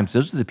 oftentimes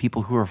those are the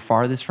people who are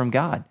farthest from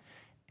God.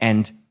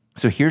 And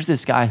so here's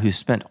this guy who's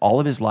spent all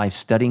of his life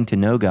studying to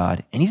know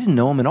God, and he doesn't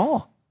know him at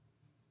all.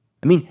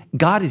 I mean,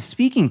 God is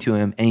speaking to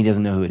him, and he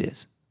doesn't know who it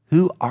is.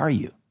 Who are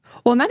you?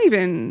 Well, and that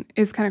even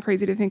is kind of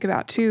crazy to think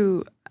about,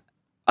 too.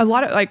 A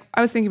lot of, like,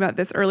 I was thinking about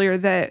this earlier,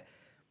 that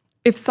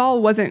if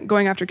Saul wasn't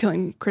going after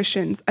killing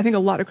Christians, I think a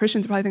lot of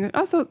Christians are probably thinking,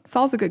 oh, so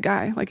Saul's a good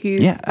guy. Like, he's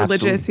religious,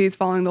 absolutely. He's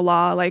following the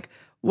law. Like,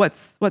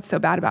 what's so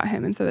bad about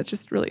him? And so that's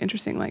just really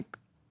interesting, like,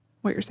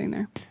 what you're saying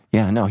there.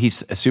 Yeah, no,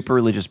 he's a super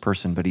religious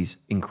person, but he's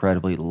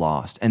incredibly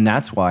lost. And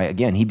that's why,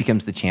 again, he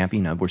becomes the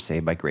champion of we're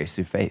saved by grace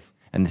through faith.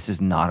 And this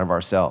is not of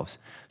ourselves.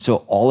 So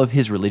all of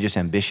his religious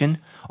ambition,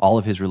 all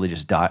of his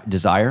religious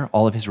desire,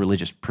 all of his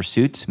religious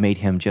pursuits made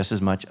him just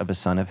as much of a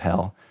son of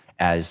hell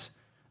as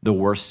the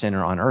worst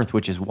sinner on earth,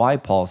 which is why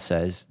Paul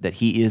says that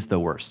he is the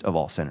worst of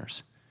all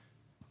sinners.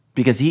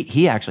 Because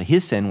he actually,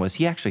 his sin was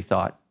he actually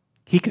thought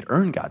he could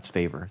earn God's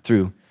favor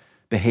through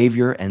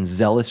behavior and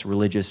zealous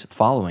religious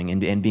following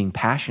and being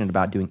passionate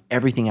about doing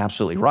everything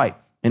absolutely right.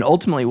 And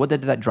ultimately, what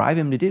did that drive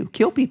him to do?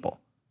 Kill people.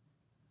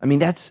 I mean,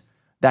 that's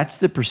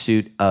the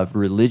pursuit of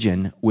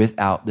religion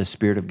without the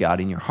Spirit of God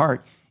in your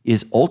heart,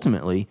 is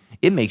ultimately,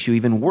 it makes you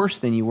even worse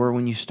than you were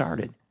when you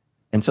started.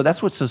 And so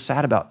that's what's so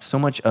sad about so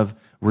much of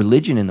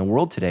religion in the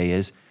world today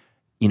is,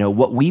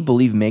 what we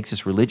believe makes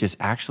us religious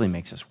actually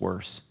makes us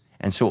worse.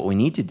 And so what we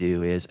need to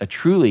do is a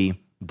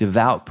truly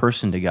devout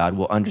person to God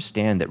will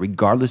understand that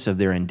regardless of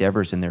their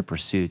endeavors and their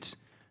pursuits,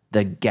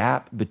 the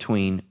gap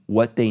between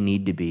what they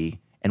need to be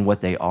and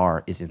what they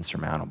are is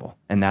insurmountable.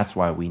 And that's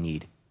why we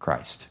need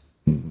Christ.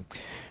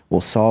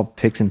 Well, Saul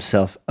picks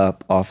himself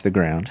up off the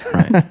ground,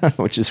 Right.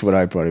 which is what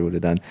I probably would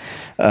have done.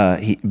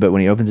 But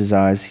when he opens his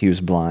eyes, he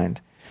was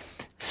blind.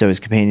 So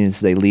his companions,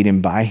 they lead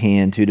him by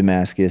hand to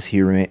Damascus.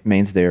 He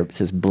remains there, it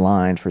says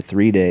blind for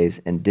 3 days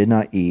and did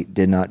not eat,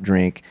 did not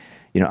drink.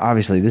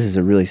 Obviously this is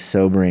a really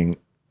sobering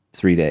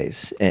 3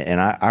 days. And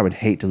I would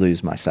hate to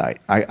lose my sight.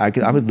 I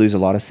would lose a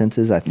lot of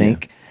senses. I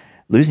think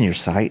losing your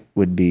sight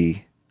would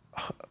be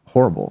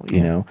horrible,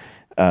 you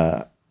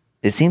know.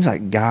 It seems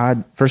like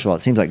God, first of all,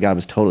 it seems like God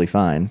was totally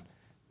fine,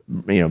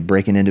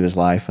 breaking into his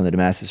life on the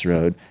Damascus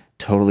Road,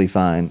 totally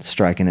fine,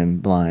 striking him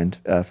blind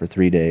for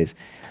 3 days.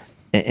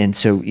 And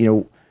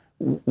so,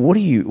 what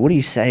do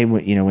you say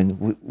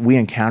when we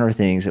encounter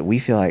things that we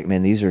feel like,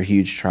 man, these are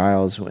huge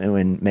trials,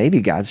 when maybe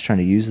God's trying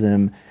to use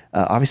them,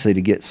 obviously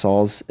to get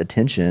Saul's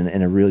attention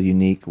in a real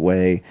unique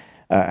way?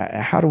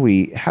 How do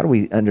we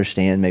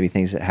understand maybe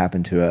things that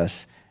happen to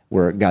us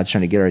where God's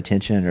trying to get our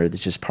attention, or it's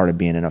just part of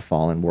being in a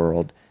fallen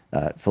world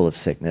full of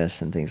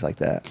sickness and things like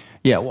that?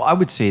 Yeah, well, I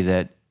would say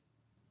that,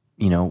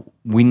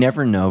 we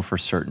never know for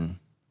certain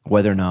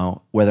whether or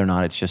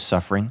not it's just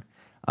suffering.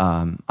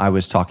 I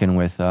was talking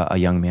with a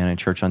young man at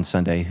church on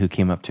Sunday who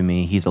came up to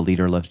me. He's a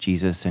leader, loves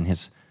Jesus, and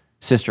his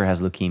sister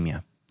has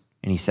leukemia.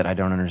 And he said, I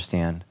don't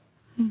understand.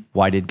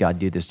 Why did God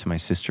do this to my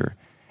sister?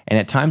 And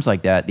at times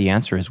like that, the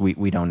answer is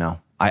we don't know.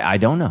 I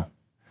don't know.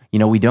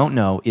 We don't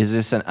know, is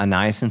this an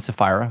Ananias and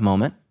Sapphira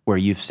moment where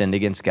you've sinned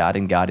against God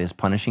and God is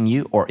punishing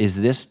you? Or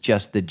is this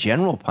just the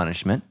general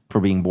punishment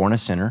for being born a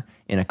sinner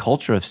in a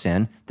culture of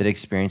sin that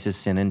experiences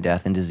sin and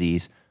death and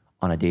disease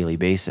on a daily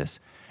basis?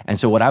 And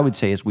so what I would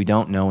say is we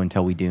don't know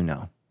until we do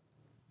know.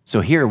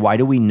 So here, why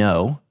do we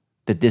know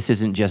that this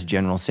isn't just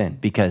general sin?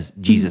 Because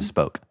Jesus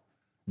spoke.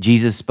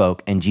 Jesus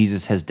spoke, and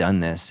Jesus has done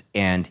this,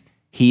 and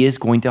he is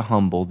going to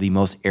humble the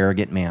most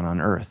arrogant man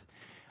on earth.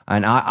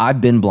 And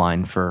I've been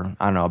blind for,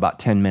 about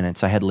 10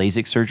 minutes. I had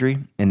LASIK surgery,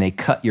 and they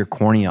cut your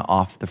cornea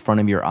off the front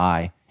of your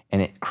eye,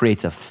 and it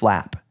creates a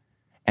flap.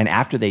 And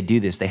after they do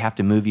this, they have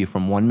to move you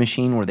from one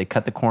machine where they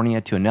cut the cornea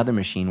to another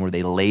machine where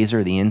they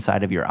laser the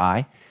inside of your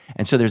eye.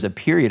 And so there's a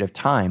period of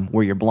time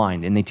where you're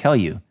blind, and they tell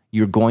you,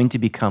 you're going to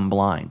become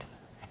blind.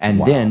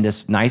 And then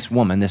this nice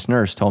woman, this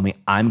nurse, told me,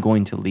 I'm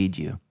going to lead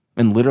you.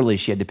 And literally,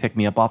 she had to pick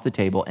me up off the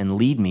table and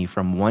lead me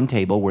from one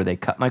table where they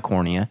cut my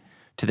cornea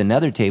to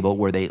another table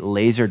where they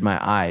lasered my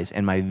eyes,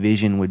 and my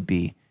vision would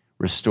be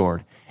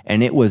restored.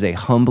 And it was a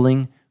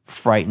humbling,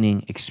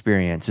 frightening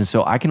experience. And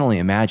so I can only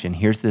imagine,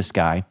 here's this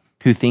guy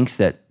who thinks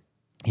that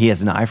he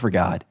has an eye for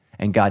God,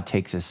 and God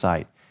takes his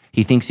sight.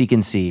 He thinks he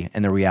can see,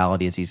 and the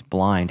reality is he's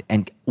blind.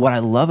 And what I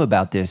love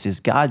about this is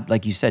God,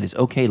 like you said, is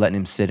okay letting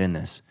him sit in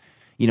this.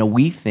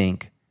 We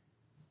think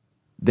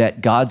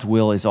that God's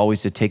will is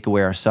always to take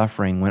away our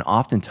suffering, when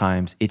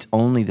oftentimes it's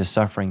only the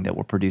suffering that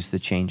will produce the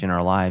change in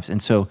our lives.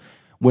 And so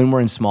when we're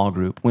in small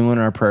group, when we're in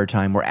our prayer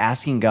time, we're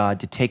asking God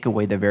to take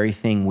away the very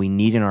thing we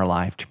need in our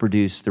life to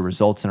produce the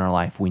results in our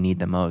life we need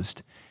the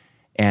most.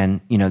 And,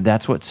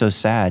 that's what's so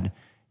sad.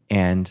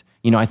 And,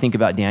 I think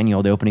about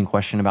Daniel, the opening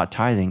question about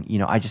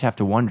tithing. I just have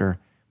to wonder,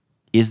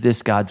 is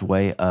this God's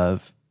way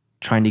of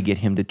trying to get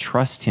him to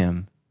trust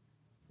him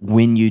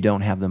when you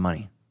don't have the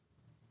money?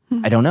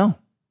 I don't know.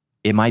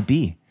 It might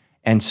be.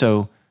 And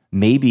so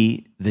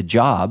maybe the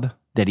job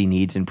that he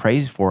needs and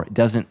prays for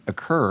doesn't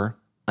occur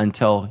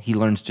until he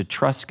learns to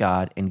trust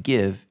God and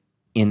give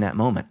in that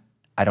moment.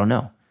 I don't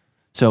know.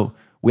 So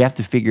we have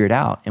to figure it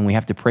out, and we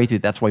have to pray through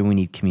it. That's why we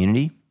need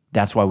community.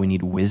 That's why we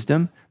need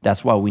wisdom.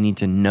 That's why we need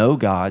to know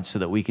God so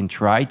that we can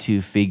try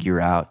to figure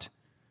out,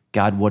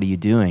 God, what are you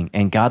doing?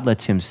 And God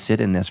lets him sit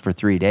in this for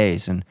 3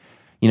 days. And,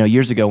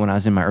 years ago when I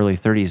was in my early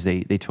 30s,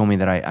 they told me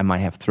that I might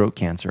have throat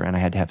cancer and I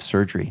had to have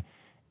surgery.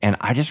 And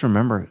I just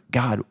remember,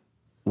 God,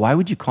 why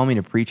would you call me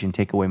to preach and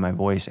take away my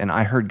voice? And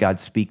I heard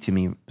God speak to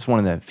me. It's one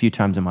of the few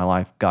times in my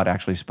life God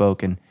actually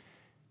spoke. And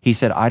he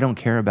said, I don't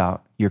care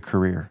about your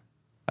career.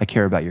 I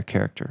care about your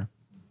character.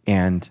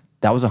 And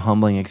that was a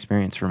humbling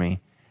experience for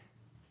me.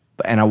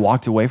 And I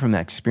walked away from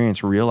that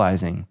experience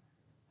realizing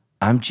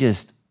I'm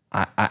just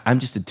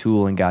a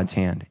tool in God's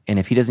hand. And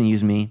if he doesn't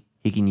use me,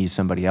 he can use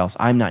somebody else.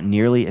 I'm not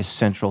nearly as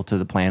central to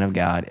the plan of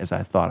God as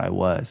I thought I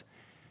was.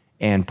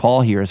 And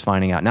Paul here is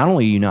finding out, not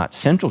only are you not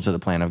central to the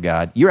plan of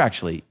God, you're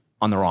actually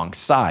on the wrong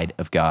side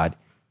of God,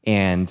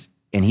 and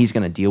he's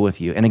going to deal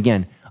with you. And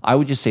again, I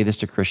would just say this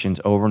to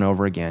Christians over and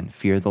over again: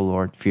 fear the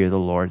Lord,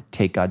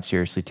 take God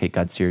seriously, take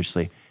God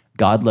seriously.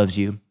 God loves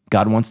you.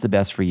 God wants the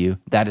best for you.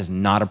 That is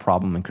not a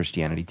problem in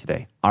Christianity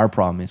today. Our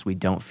problem is we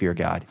don't fear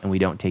God and we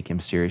don't take him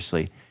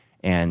seriously,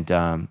 and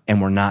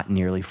we're not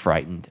nearly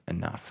frightened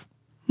enough.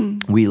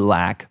 We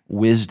lack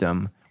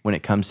wisdom when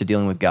it comes to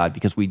dealing with God,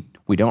 because we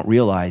don't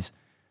realize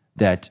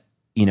that,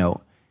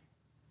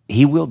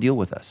 he will deal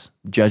with us.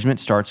 Judgment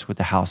starts with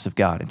the house of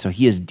God. And so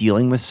he is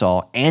dealing with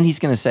Saul, and he's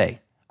going to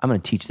say, I'm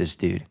going to teach this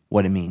dude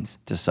what it means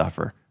to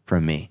suffer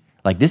from me.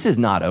 Like, this is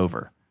not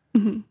over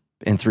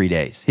in 3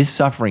 days. His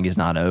suffering is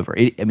not over.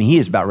 He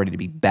is about ready to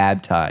be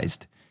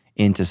baptized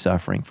into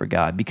suffering for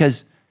God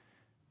because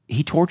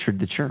he tortured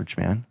the church,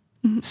 man,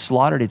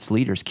 slaughtered its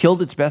leaders,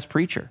 killed its best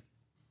preacher.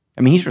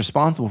 He's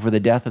responsible for the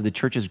death of the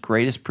church's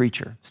greatest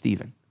preacher,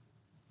 Stephen.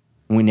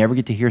 And we never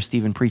get to hear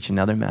Stephen preach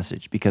another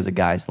message because of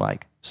guys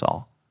like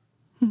Saul,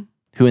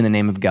 who in the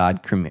name of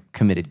God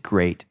committed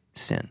great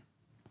sin.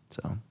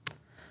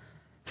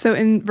 So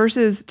in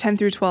verses 10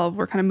 through 12,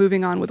 we're kind of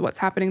moving on with what's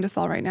happening to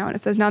Saul right now. And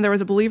it says, now there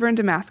was a believer in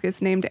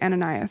Damascus named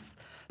Ananias.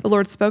 The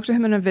Lord spoke to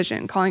him in a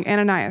vision, calling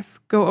Ananias,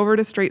 go over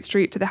to Straight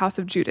Street to the house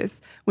of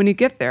Judas. When you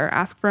get there,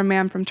 ask for a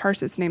man from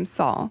Tarsus named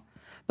Saul.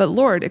 But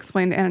Lord,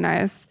 explained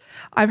Ananias,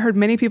 I've heard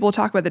many people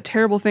talk about the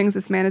terrible things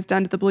this man has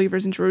done to the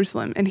believers in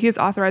Jerusalem, and he is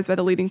authorized by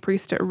the leading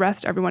priest to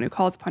arrest everyone who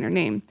calls upon your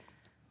name.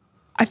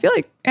 I feel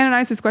like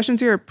Ananias'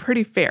 questions here are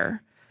pretty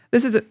fair.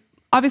 This is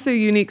obviously a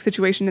unique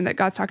situation in that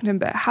God's talking to him,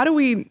 but how do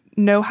we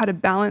know how to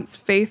balance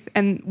faith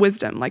and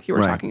wisdom like you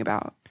were talking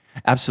about?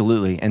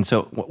 Absolutely. And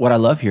so what I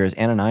love here is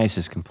Ananias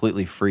is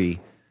completely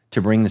free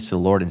to bring this to the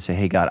Lord and say,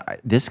 hey, God,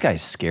 this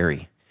guy's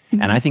scary.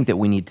 And I think that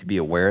we need to be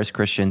aware as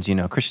Christians.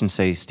 Christians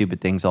say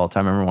stupid things all the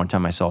time. I remember one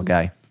time I saw a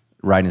guy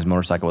riding his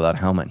motorcycle without a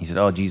helmet. He said,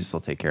 oh, Jesus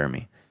will take care of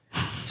me.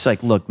 It's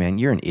like, look, man,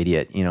 you're an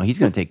idiot. He's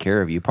going to take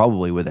care of you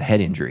probably with a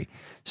head injury.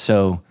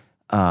 So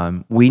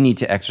we need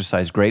to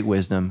exercise great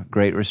wisdom,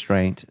 great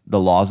restraint. The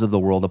laws of the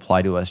world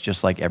apply to us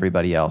just like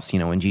everybody else.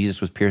 When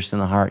Jesus was pierced in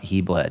the heart,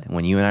 he bled.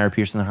 When you and I are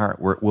pierced in the heart,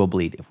 we'll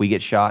bleed. If we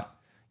get shot,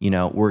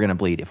 we're going to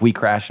bleed. If we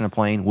crash in a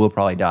plane, we'll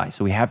probably die.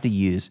 So we have to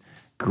use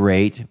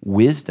great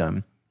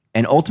wisdom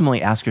and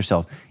ultimately ask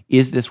yourself,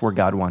 is this where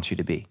God wants you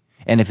to be?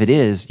 And if it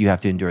is, you have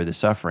to endure the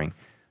suffering.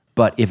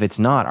 But if it's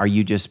not, are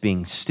you just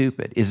being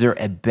stupid? Is there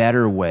a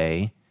better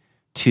way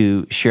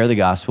to share the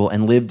gospel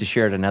and live to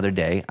share it another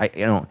day?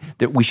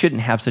 That we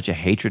shouldn't have such a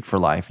hatred for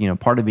life.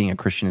 Part of being a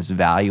Christian is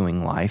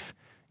valuing life,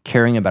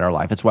 caring about our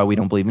life. That's why we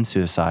don't believe in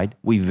suicide.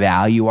 We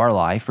value our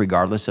life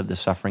regardless of the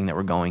suffering that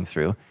we're going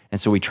through.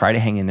 And so we try to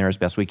hang in there as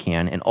best we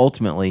can and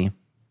ultimately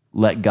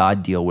let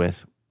God deal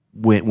with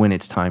when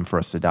it's time for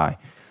us to die.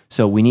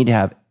 So we need to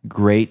have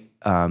great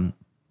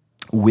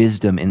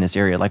wisdom in this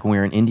area. Like when we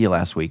were in India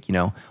last week,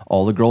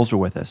 all the girls were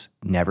with us.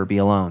 Never be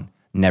alone.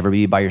 Never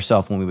be by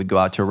yourself. When we would go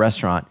out to a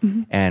restaurant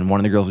and one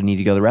of the girls would need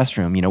to go to the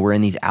restroom, we're in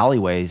these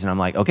alleyways and I'm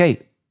like,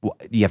 okay,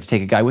 you have to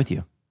take a guy with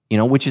you,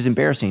 which is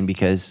embarrassing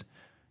because,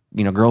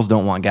 girls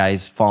don't want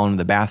guys falling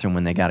into the bathroom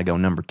when they got to go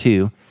number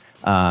 2.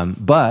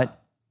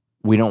 But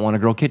we don't want a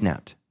girl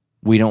kidnapped.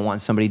 We don't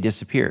want somebody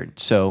disappeared.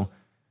 So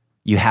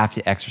you have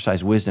to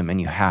exercise wisdom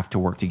and you have to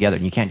work together.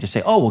 And you can't just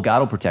say, oh, well,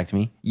 God will protect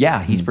me.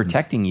 Yeah, he's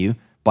protecting you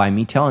by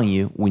me telling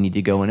you we need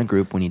to go in a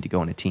group, we need to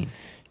go in a team.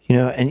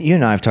 And you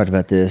and I have talked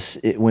about this.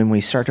 When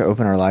we start to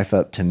open our life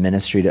up to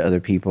ministry to other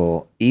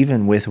people,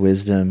 even with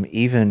wisdom,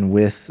 even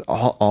with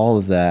all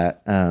of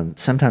that,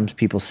 sometimes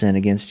people sin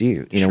against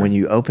you. Sure. When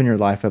you open your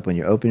life up, when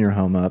you open your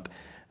home up,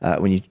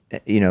 when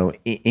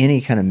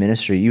any kind of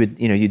ministry,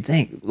 you'd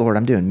think, Lord,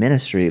 I'm doing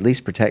ministry, at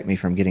least protect me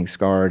from getting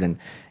scarred and,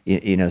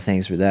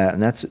 things for that.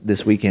 And that's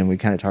this weekend we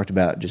kind of talked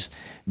about just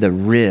the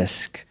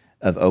risk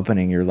of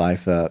opening your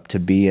life up to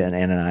be an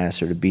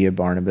Ananias or to be a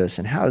Barnabas.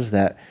 And how is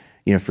that,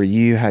 for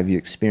you, have you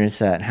experienced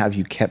that? And have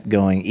you kept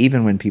going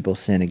even when people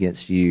sin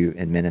against you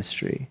in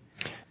ministry?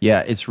 Yeah,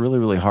 it's really,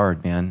 really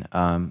hard, man.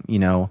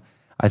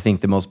 I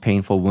think the most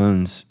painful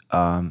wounds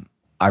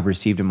I've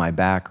received in my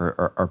back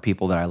are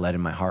people that I led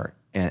in my heart.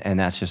 And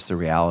that's just the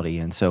reality.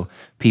 And so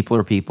people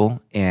are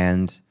people,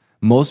 and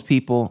most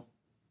people,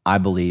 I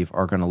believe,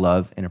 are going to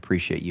love and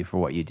appreciate you for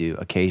what you do.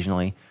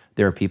 Occasionally,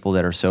 there are people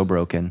that are so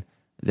broken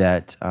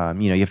that,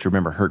 you have to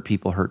remember, hurt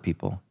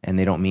people, and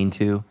they don't mean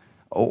to,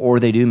 or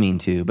they do mean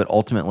to, but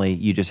ultimately,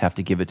 you just have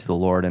to give it to the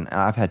Lord. And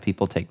I've had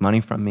people take money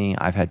from me.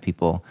 I've had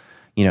people,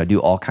 do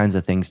all kinds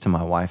of things to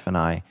my wife and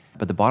I.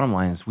 But the bottom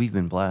line is we've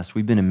been blessed.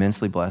 We've been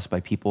immensely blessed by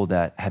people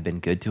that have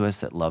been good to us,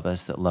 that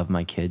love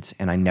my kids.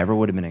 And I never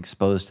would have been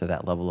exposed to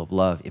that level of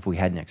love if we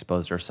hadn't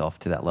exposed ourselves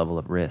to that level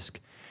of risk.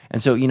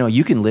 And so,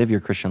 you can live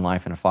your Christian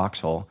life in a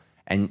foxhole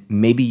and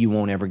maybe you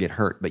won't ever get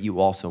hurt, but you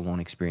also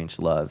won't experience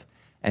love.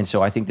 And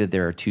so I think that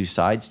there are two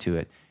sides to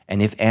it.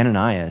 And if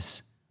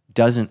Ananias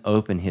doesn't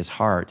open his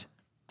heart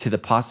to the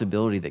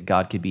possibility that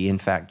God could be in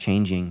fact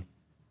changing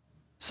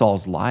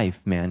Saul's life,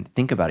 man,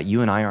 think about it.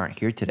 You and I aren't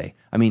here today.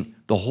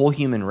 The whole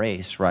human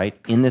race, right,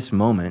 in this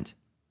moment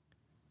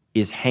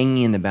is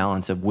hanging in the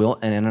balance of will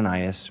and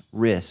Ananias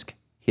risk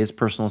his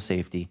personal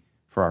safety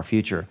for our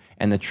future.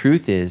 And the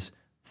truth is,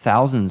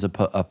 thousands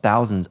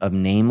of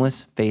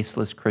nameless,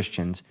 faceless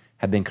Christians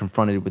have been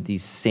confronted with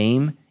these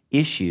same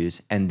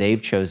issues, and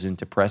they've chosen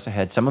to press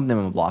ahead. Some of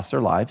them have lost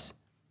their lives.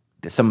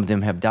 Some of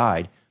them have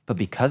died. But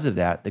because of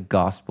that, the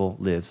gospel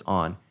lives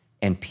on,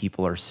 and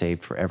people are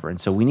saved forever.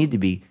 And so we need to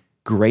be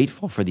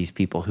grateful for these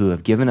people who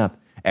have given up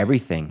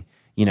everything,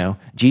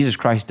 Jesus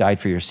Christ died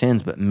for your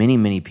sins, but many,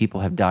 many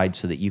people have died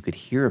so that you could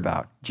hear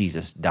about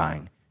Jesus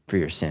dying for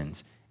your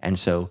sins. And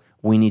so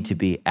we need to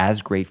be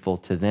as grateful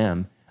to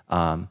them,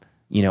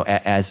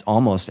 as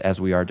almost as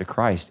we are to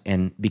Christ,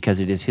 and because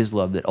it is his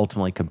love that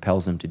ultimately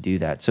compels them to do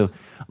that. So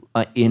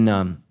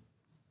in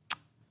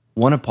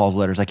one of Paul's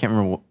letters, I can't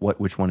remember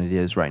which one it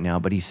is right now,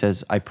 but he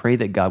says, I pray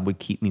that God would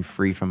keep me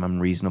free from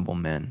unreasonable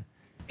men.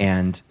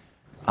 And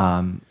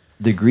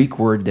the Greek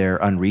word there,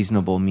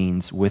 unreasonable,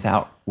 means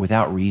without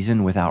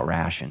reason, without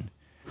ration.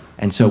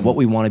 And so what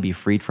we want to be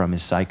freed from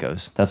is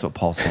psychos. That's what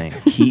Paul's saying.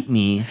 Keep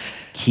me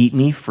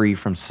free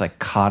from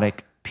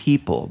psychotic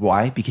people.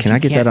 Why? Because Can I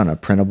get that on a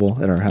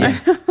printable at our house?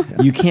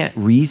 You can't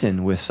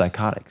reason with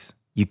psychotics.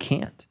 You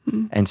can't.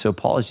 And so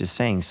Paul is just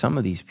saying some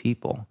of these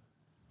people,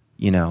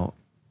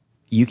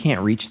 you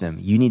can't reach them.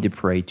 You need to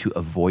pray to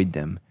avoid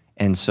them.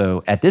 And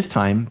so at this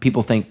time,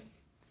 people think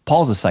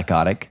Paul's a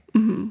psychotic,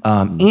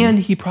 and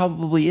he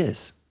probably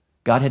is.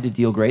 God had to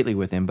deal greatly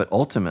with him, but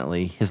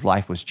ultimately his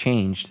life was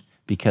changed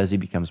because he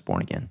becomes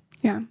born again.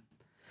 Yeah.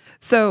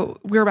 So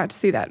we're about to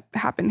see that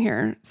happen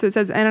here. So it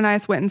says,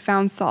 Ananias went and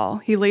found Saul.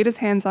 He laid his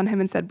hands on him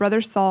and said,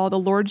 Brother Saul, the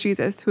Lord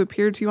Jesus, who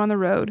appeared to you on the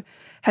road,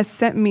 has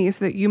sent me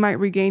so that you might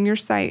regain your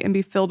sight and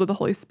be filled with the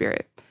Holy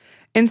Spirit.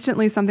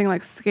 Instantly, something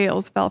like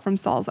scales fell from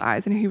Saul's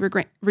eyes, and he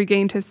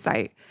regained his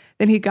sight.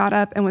 Then he got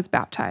up and was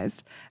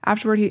baptized.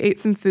 Afterward, he ate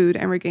some food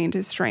and regained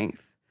his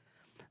strength.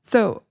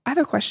 So I have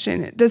a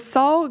question. Does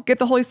Saul get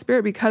the Holy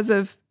Spirit because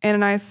of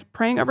Ananias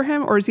praying over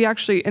him, or is he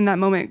actually in that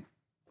moment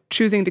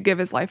choosing to give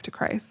his life to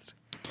Christ?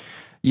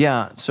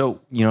 Yeah, so,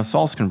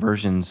 Saul's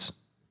conversion's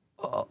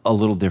a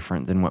little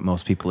different than what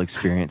most people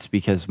experience,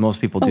 because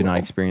most people do not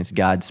experience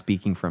God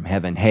speaking from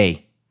heaven,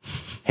 hey.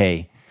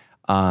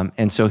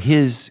 And so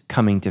his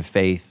coming to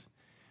faith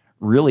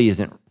really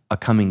isn't a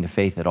coming to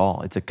faith at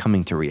all. It's a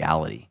coming to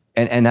reality.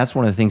 And that's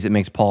one of the things that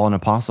makes Paul an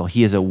apostle.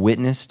 He is a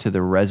witness to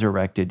the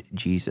resurrected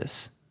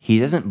Jesus. He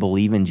doesn't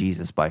believe in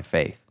Jesus by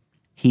faith.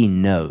 He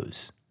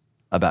knows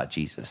about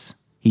Jesus.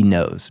 He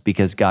knows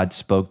because God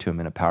spoke to him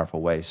in a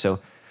powerful way. So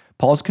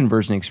Paul's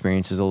conversion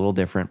experience is a little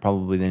different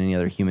probably than any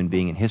other human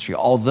being in history.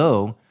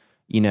 Although,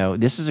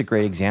 this is a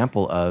great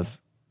example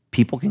of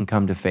people can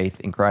come to faith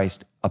in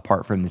Christ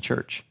apart from the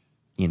church.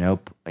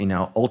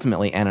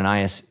 Ultimately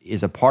Ananias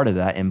is a part of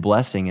that and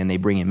blessing, and they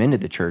bring him into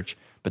the church.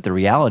 But the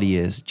reality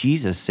is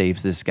Jesus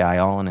saves this guy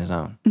all on his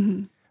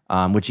own,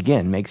 which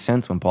again makes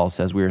sense when Paul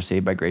says we are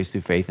saved by grace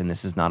through faith, and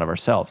this is not of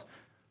ourselves.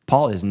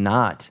 Paul is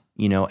not,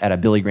 at a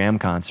Billy Graham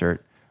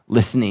concert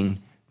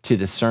listening to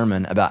the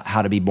sermon about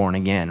how to be born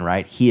again,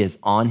 right? He is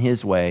on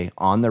his way,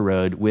 on the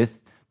road with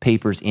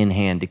papers in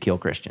hand to kill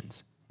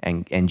Christians.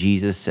 And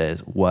Jesus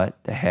says,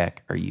 what the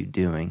heck are you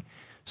doing?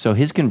 So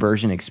his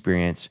conversion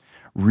experience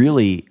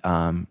really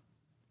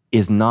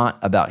is not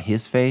about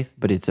his faith,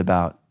 but it's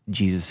about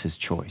Jesus'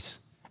 choice.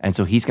 And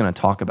so he's going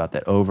to talk about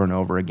that over and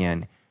over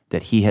again,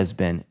 that he has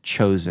been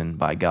chosen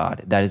by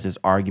God. That is his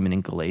argument in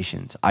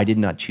Galatians. I did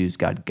not choose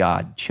God.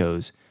 God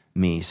chose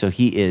me. So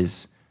he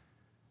is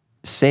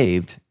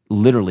saved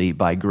literally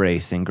by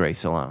grace and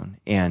grace alone,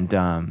 and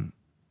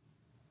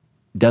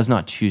does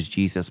not choose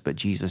Jesus, but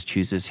Jesus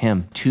chooses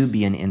him to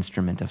be an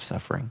instrument of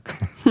suffering.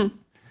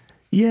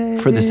 Yay.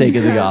 For the sake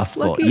of the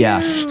gospel. Lucky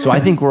Yeah. you. So I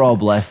think we're all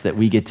blessed that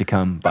we get to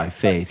come by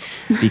faith,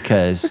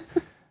 because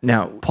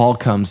Now, Paul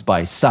comes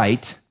by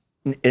sight.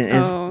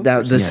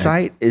 the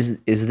site,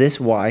 is this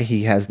why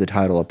he has the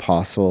title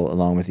apostle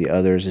along with the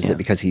others? Is it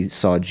because he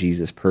saw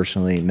Jesus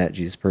personally, met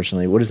Jesus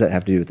personally? What does that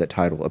have to do with that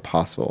title,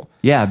 apostle?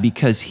 Yeah,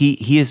 because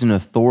he is an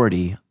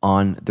authority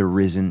on the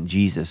risen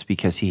Jesus,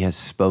 because he has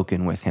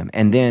spoken with him.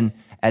 And then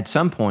at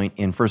some point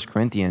in 1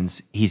 Corinthians,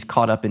 he's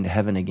caught up into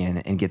heaven again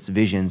and gets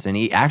visions. And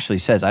he actually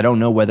says, I don't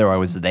know whether I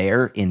was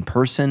there in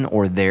person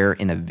or there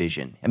in a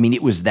vision. I mean,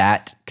 it was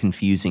that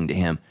confusing to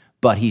him.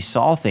 But he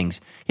saw things.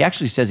 He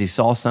actually says he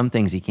saw some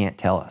things he can't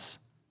tell us.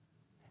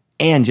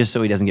 And just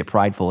so he doesn't get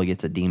prideful, he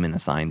gets a demon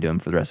assigned to him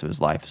for the rest of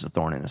his life as a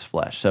thorn in his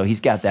flesh. So he's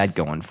got that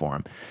going for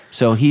him.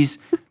 So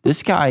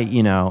this guy,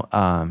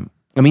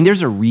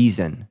 there's a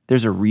reason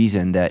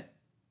that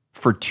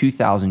for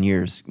 2,000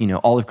 years,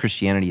 all of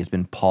Christianity has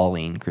been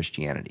Pauline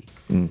Christianity.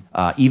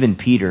 Even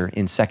Peter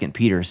in 2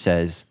 Peter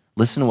says,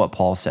 listen to what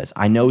Paul says.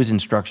 I know his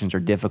instructions are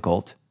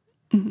difficult,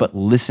 but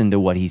listen to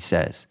what he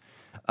says.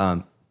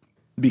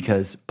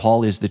 Because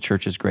Paul is the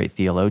church's great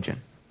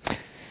theologian.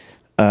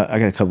 I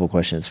got a couple of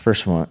questions.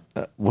 First one,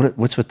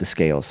 what's with the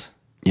scales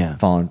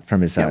falling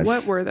from his eyes?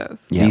 What were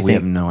those? Yeah, we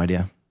have no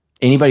idea.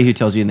 Anybody who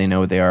tells you they know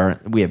what they are,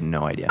 we have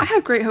no idea. I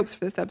had great hopes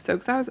for this episode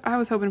because I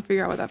was hoping to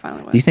figure out what that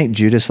finally was. Do you think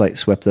Judas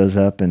swept those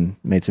up and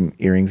made some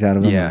earrings out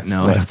of them? Yeah,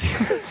 no, I don't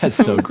think that's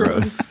so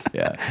gross.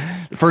 Yeah,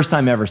 the first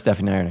time ever,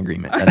 Stephanie and I are in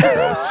agreement. That's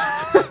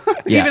gross.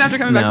 Yeah, Even after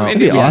coming back from It'd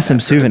be India. an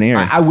awesome souvenir.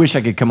 I wish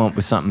I could come up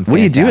with something. What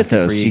do you do with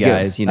fantastic those? for you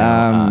guys?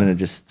 I'm gonna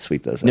just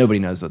sweep those up. Nobody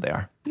knows what they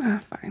are.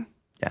 Fine.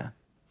 Yeah.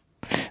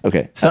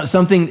 Okay. So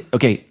something.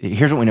 Okay.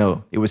 Here's what we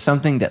know. It was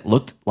something that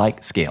looked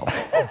like scales.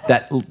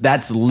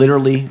 That's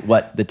literally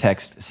what the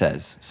text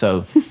says.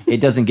 So it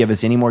doesn't give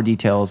us any more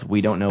details.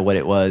 We don't know what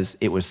it was.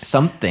 It was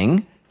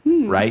something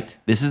right?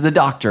 This is the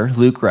doctor,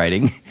 Luke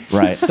writing,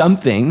 Right.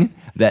 something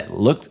that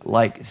looked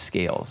like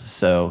scales.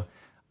 So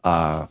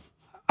I'm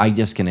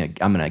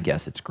gonna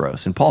guess it's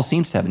gross. And Paul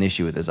seems to have an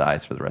issue with his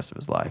eyes for the rest of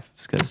his life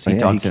because he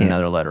talks in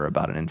another letter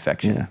about an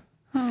infection.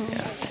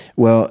 Yeah.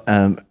 Well,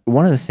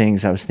 one of the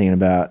things I was thinking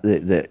about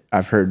that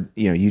I've heard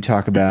you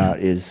talk about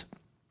is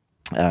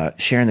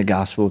sharing the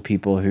gospel with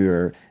people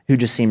who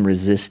just seem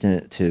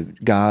resistant to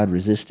God,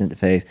 resistant to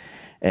faith,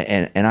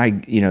 and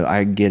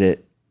I get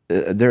it.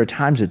 There are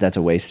times that's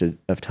a waste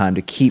of time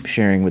to keep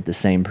sharing with the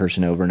same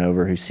person over and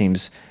over who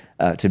seems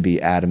to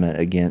be adamant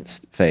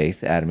against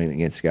faith, adamant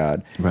against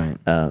God. Right.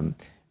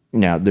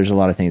 Now, there's a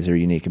lot of things that are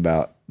unique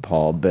about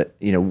Paul, but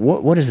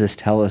what does this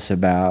tell us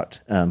about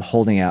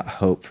holding out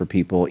hope for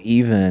people,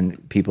 even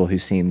people who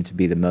seem to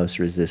be the most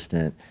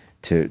resistant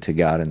to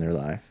God in their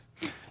life?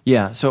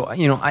 Yeah. So,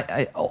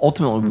 I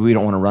ultimately, we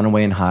don't want to run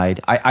away and hide.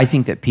 I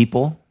think that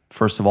people,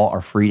 first of all,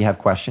 are free to have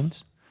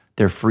questions.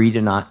 They're free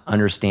to not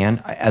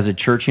understand. As a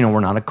church, we're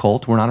not a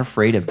cult. We're not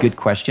afraid of good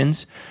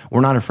questions.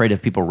 We're not afraid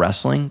of people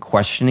wrestling,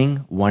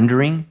 questioning,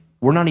 wondering.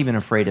 We're not even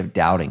afraid of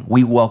doubting.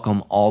 We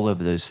welcome all of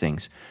those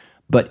things.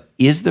 But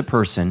is the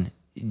person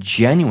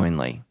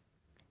genuinely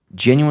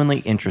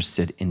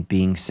interested in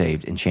being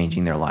saved and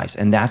changing their lives?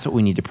 And that's what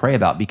we need to pray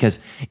about, because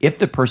if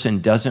the person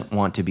doesn't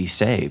want to be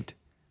saved,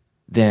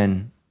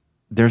 then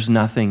there's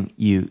nothing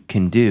you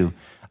can do.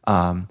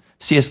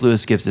 C.S.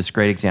 Lewis gives this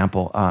great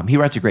example. He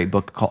writes a great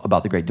book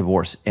about the Great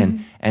Divorce.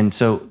 And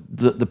so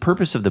the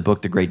purpose of the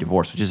book, The Great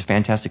Divorce, which is a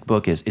fantastic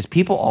book, is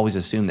people always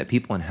assume that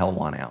people in hell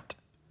want out.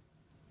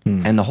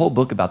 And the whole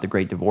book about the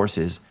Great Divorce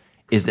is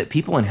that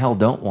people in hell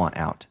don't want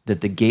out,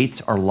 that the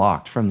gates are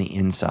locked from the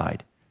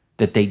inside,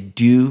 that they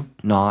do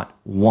not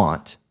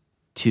want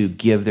to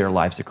give their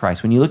lives to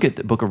Christ. When you look at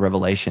the book of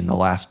Revelation, the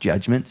last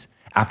judgments,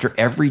 after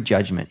every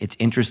judgment, it's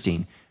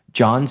interesting.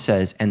 John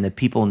says, and the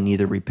people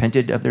neither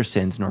repented of their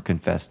sins nor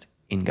confessed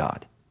in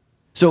God.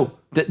 So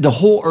the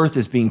whole earth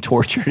is being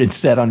tortured and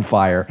set on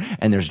fire,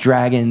 and there's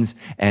dragons,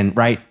 and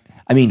right?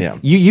 I mean,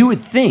 you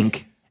would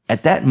think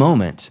at that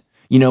moment,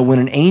 when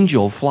an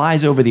angel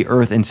flies over the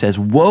earth and says,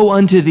 "Woe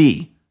unto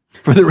thee,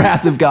 for the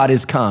wrath of God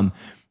is come,"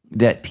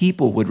 that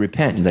people would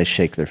repent. They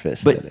shake their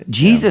fist But at it.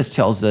 Jesus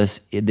tells us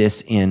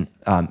this in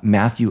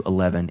Matthew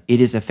 11. It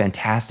is a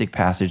fantastic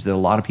passage that a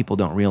lot of people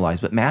don't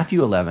realize. But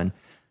Matthew 11,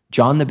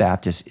 John the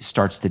Baptist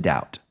starts to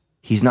doubt.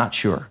 He's not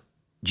sure.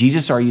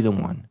 Jesus, are you the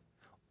one?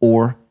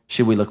 Or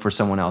should we look for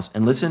someone else?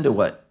 And listen to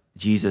what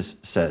Jesus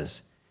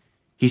says.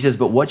 He says,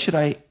 "But what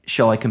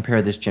shall I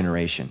compare this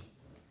generation?"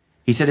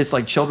 He said, "It's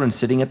like children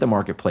sitting at the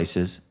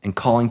marketplaces and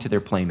calling to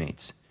their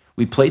playmates.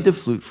 We played the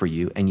flute for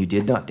you, and you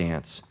did not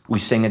dance. We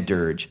sang a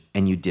dirge,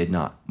 and you did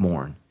not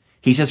mourn."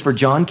 He says, "For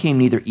John came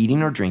neither eating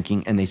nor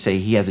drinking, and they say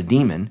he has a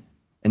demon.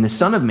 And the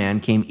Son of Man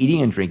came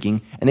eating and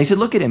drinking, and they said,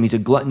 look at him, he's a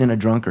glutton and a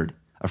drunkard,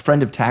 a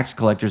friend of tax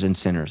collectors and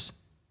sinners."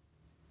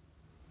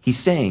 He's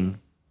saying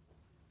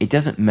it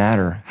doesn't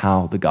matter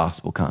how the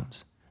gospel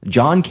comes.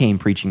 John came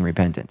preaching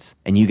repentance,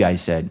 and you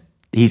guys said,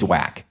 he's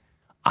whack.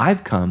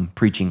 I've come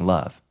preaching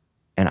love,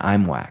 and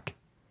I'm whack.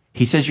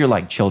 He says you're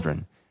like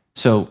children.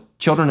 So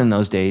children in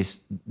those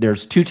days,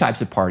 there's two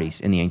types of parties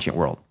in the ancient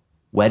world: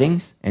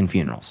 weddings and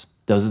funerals.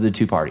 Those are the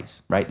two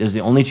parties, right? Those are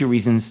the only two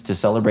reasons to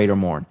celebrate or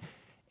mourn.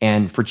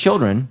 And for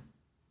children,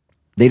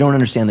 they don't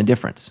understand the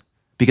difference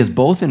because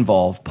both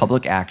involve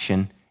public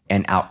action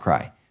and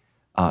outcry.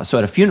 So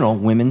at a funeral,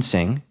 women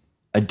sing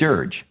a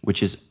dirge,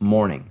 which is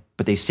mourning,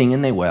 but they sing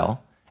and they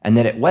wail. And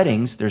then at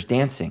weddings, there's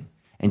dancing.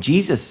 And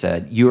Jesus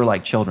said, "You are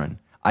like children.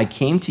 I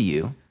came to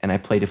you and I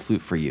played a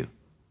flute for you,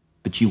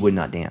 but you would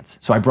not dance.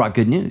 So I brought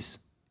good news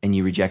and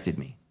you rejected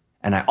me.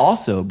 And I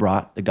also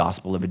brought the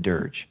gospel of a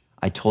dirge.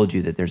 I told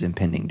you that there's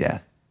impending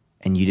death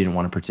and you didn't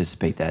want to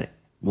participate in that."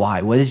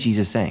 Why? What is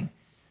Jesus saying?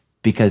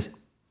 Because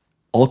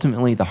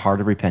ultimately the heart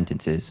of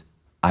repentance is,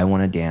 I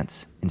want to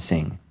dance and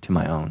sing to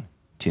my own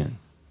tune.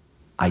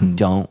 I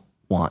don't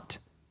want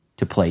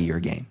to play your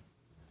game.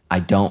 I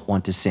don't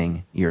want to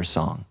sing your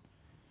song.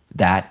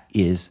 That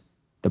is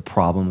the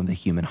problem of the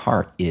human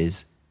heart,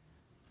 is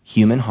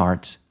human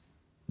hearts,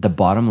 the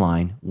bottom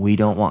line, we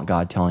don't want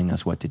God telling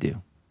us what to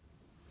do.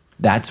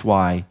 That's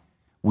why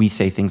we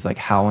say things like,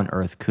 how on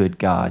earth could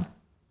God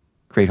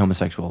create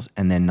homosexuals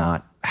and then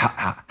not?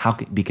 How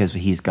could, because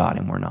he's God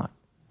and we're not.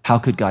 How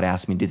could God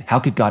ask me to do that? How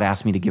could God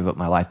ask me to give up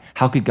my life?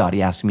 How could God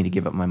ask me to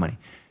give up my money?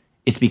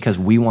 It's because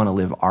we want to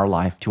live our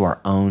life to our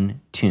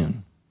own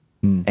tune.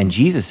 And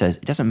Jesus says,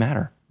 it doesn't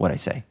matter what I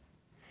say.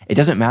 It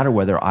doesn't matter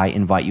whether I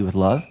invite you with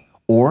love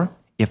or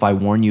if I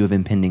warn you of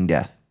impending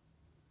death.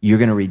 You're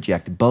going to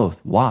reject both.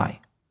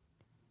 Why?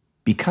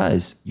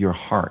 Because your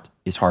heart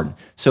is hardened.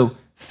 So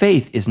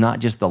faith is not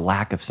just the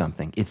lack of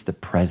something, it's the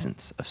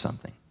presence of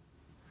something.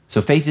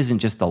 So faith isn't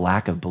just the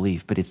lack of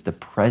belief, but it's the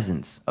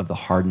presence of the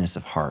hardness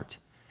of heart.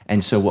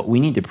 And so what we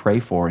need to pray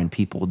for in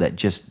people that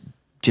just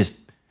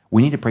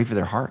we need to pray for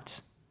their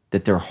hearts,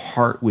 that their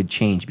heart would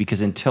change,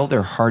 because until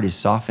their heart is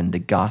softened, the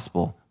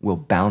gospel will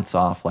bounce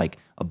off like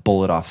a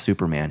bullet off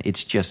Superman.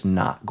 It's just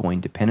not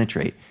going to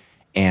penetrate.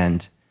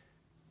 And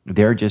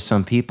there are just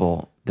some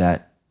people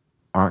that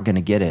aren't going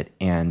to get it.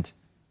 And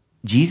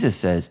Jesus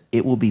says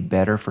it will be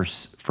better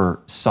for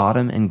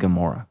Sodom and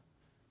Gomorrah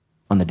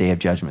on the day of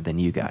judgment than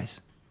you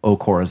guys. O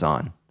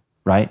Chorazin,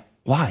 right?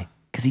 Why?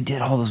 Because he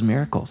did all those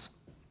miracles.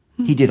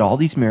 He did all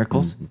these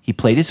miracles. He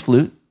played his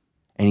flute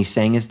and he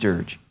sang his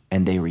dirge,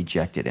 and they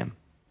rejected him.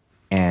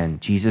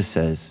 And Jesus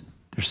says,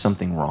 there's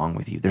something wrong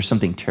with you. There's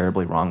something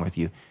terribly wrong with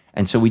you.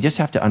 And so we just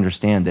have to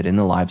understand that in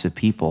the lives of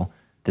people,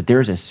 that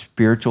there is a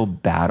spiritual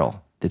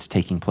battle that's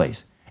taking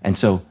place. And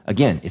so,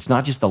 again, it's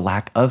not just the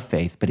lack of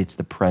faith, but it's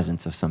the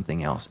presence of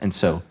something else. And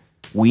so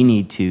we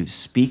need to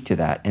speak to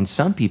that. And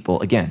some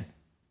people, again,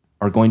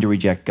 are going to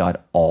reject God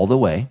all the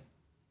way.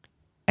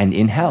 And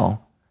in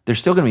hell, they're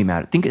still going to be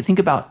mad. Think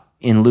about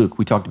in Luke,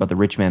 we talked about the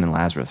rich man and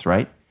Lazarus,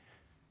 right?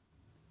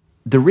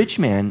 The rich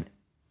man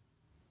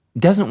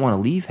doesn't want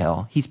to leave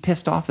hell. He's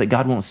pissed off that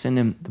God won't send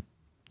him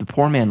the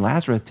poor man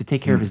Lazarus to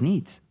take care of his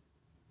needs.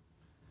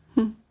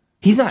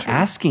 He's not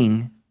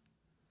asking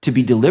to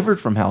be delivered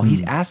from hell.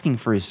 He's asking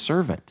for his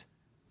servant.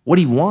 What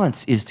he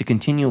wants is to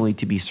continually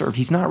to be served.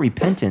 He's not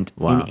repentant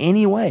in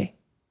any way.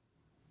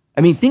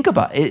 I mean, think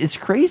about it. It's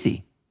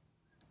crazy.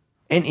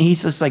 And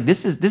he's just like,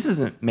 this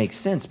doesn't make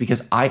sense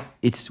because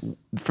it's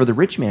for the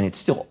rich man, it's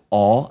still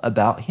all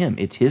about him.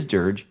 It's his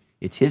dirge,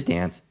 it's his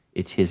dance,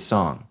 it's his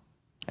song.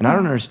 And I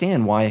don't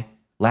understand why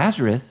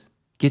Lazarus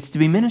gets to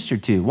be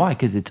ministered to. Why?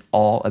 Because it's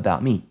all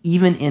about me,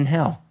 even in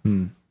hell.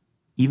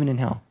 Even in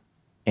hell.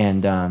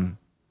 And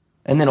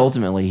then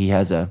ultimately he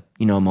has a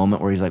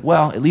moment where he's like,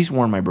 well, at least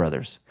warn my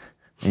brothers.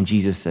 And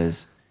Jesus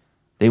says,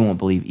 they won't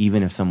believe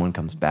even if someone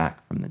comes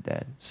back from the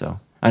dead. So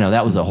I know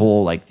that was a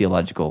whole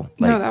theological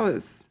that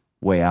was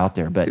way out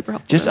there. But super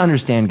helpful. just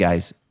understand,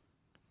 guys,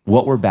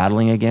 what we're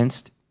battling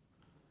against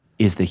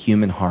is the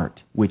human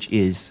heart, which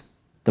is,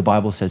 the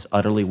Bible says,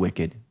 utterly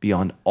wicked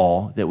beyond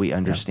all that we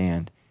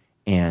understand.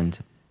 And,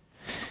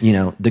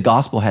 the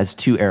gospel has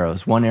two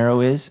arrows. One arrow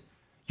is,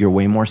 you're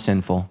way more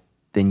sinful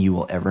than you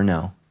will ever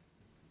know.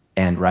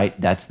 And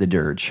that's the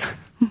dirge.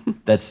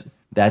 That's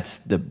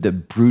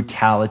the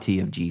brutality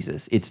of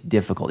Jesus. It's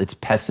difficult. It's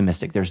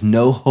pessimistic. There's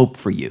no hope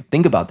for you.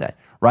 Think about that,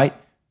 right?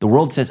 The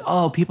world says,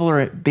 oh, people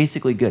are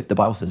basically good. The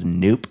Bible says,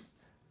 nope.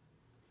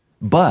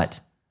 But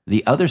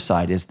the other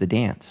side is the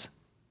dance.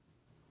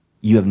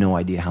 You have no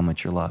idea how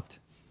much you're loved.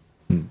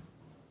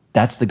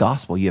 That's the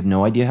gospel. You have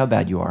no idea how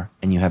bad you are,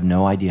 and you have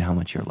no idea how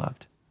much you're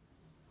loved.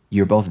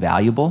 You're both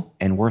valuable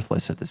and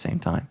worthless at the same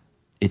time.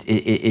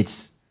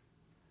 It's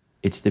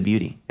the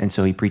beauty. And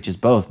so he preaches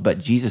both, but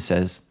Jesus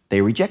says they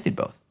rejected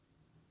both.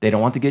 They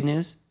don't want the good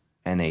news,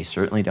 and they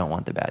certainly don't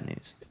want the bad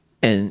news.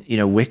 And,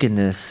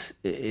 wickedness,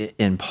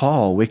 in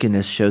Paul,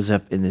 wickedness shows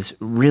up in this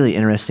really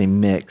interesting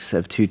mix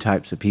of two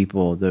types of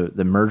people,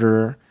 the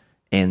murderer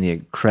and the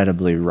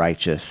incredibly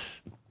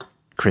righteous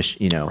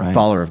Christian,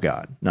 follower of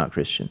God, not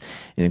Christian,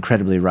 an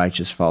incredibly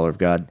righteous follower of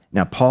God.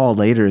 Now, Paul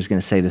later is going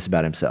to say this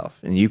about himself.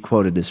 And you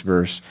quoted this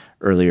verse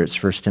earlier.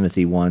 It's 1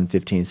 Timothy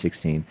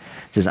 1:15-16. It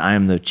says, I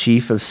am the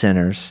chief of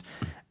sinners,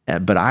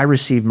 but I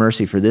received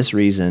mercy for this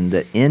reason,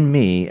 that in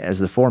me, as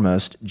the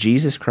foremost,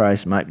 Jesus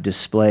Christ might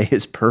display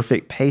his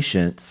perfect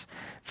patience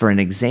for an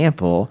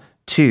example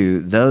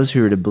to those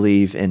who are to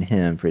believe in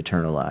him for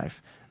eternal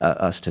life,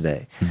 us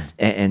today.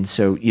 And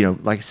so,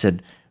 like I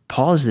said,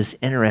 Paul is this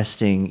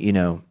interesting,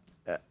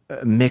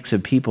 a mix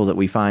of people that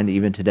we find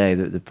even today,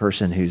 the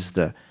person who's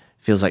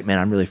feels like, man,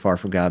 I'm really far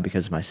from God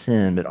because of my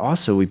sin, but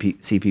also we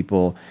see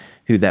people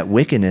who that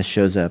wickedness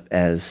shows up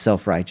as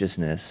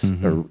self-righteousness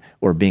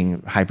or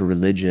being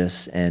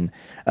hyper-religious. And,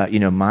 I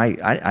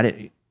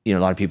didn't, a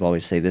lot of people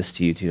always say this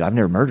to you too, I've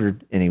never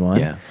murdered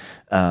anyone,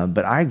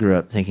 but I grew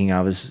up thinking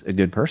I was a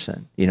good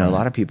person. A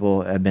lot of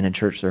people have been in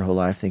church their whole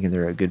life thinking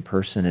they're a good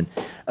person,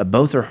 and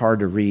both are hard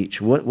to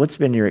reach. What's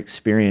been your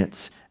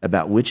experience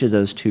about which of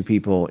those two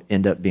people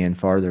end up being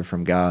farther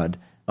from God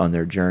on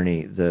their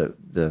journey,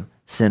 the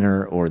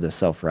sinner or the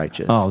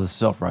self-righteous? Oh, the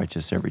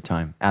self-righteous every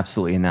time.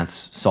 Absolutely. And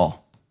that's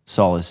Saul.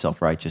 Saul is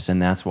self-righteous,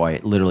 and that's why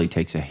it literally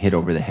takes a hit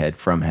over the head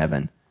from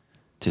heaven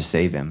to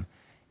save him.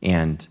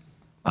 And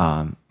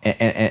let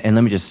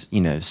me just,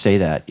 say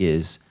that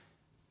is,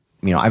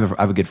 I have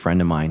a good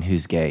friend of mine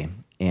who's gay,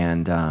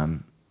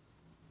 and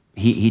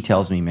he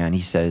tells me, man,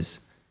 he says,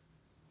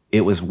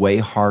 it was way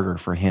harder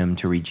for him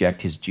to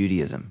reject his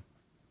Judaism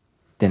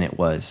than it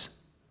was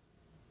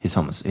his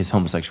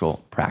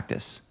homosexual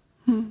practice,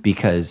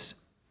 because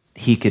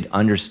he could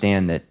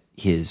understand that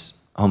his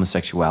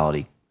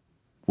homosexuality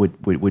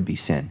would be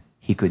sin.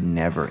 He could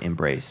never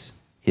embrace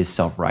his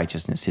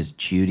self-righteousness, his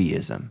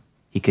Judaism.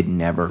 He could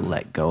never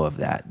let go of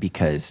that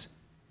because,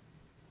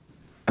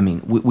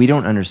 we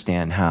don't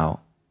understand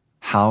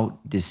how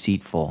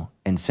deceitful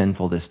and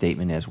sinful this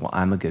statement is. Well,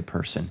 I'm a good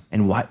person.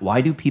 And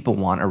why do people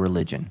want a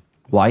religion?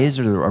 Why is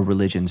there a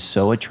religion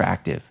so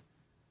attractive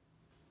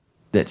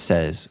that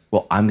says,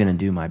 well, I'm going to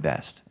do my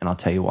best? And I'll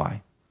tell you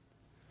why.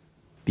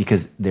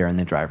 Because they're in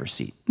the driver's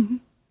seat.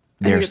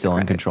 They're still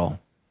in control.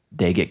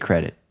 They get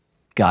credit.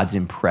 God's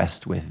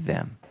impressed with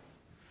them.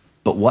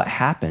 But what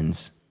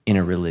happens in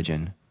a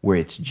religion where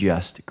it's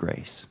just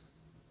grace?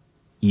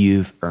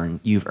 You've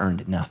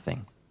earned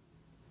nothing.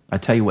 I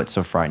tell you what's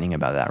so frightening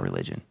about that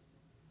religion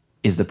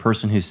is the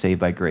person who's saved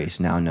by grace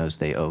now knows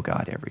they owe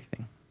God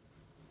everything.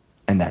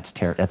 And that's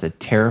a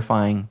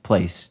terrifying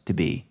place to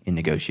be in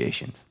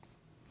negotiations.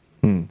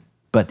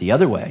 But the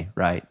other way,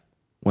 right?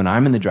 When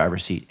I'm in the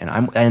driver's seat,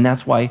 and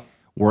that's why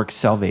work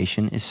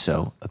salvation is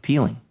so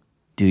appealing.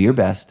 Do your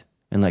best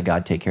and let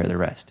God take care of the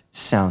rest.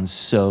 Sounds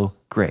so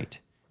great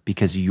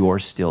because you're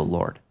still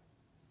Lord.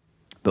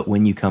 But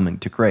when you come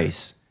into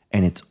grace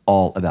and it's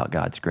all about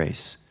God's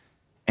grace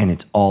and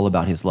it's all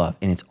about his love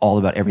and it's all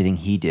about everything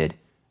he did,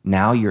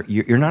 now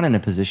you're not in a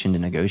position to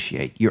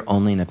negotiate. You're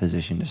only in a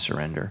position to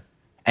surrender.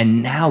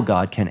 And now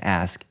God can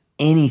ask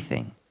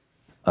anything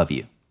of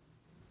you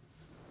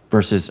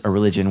versus a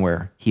religion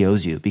where he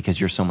owes you because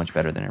you're so much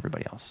better than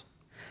everybody else.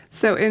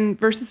 So in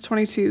verses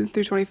 22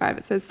 through 25,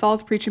 it says,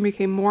 Saul's preaching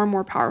became more and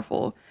more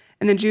powerful,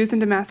 and the Jews in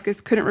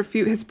Damascus couldn't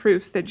refute his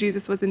proofs that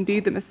Jesus was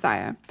indeed the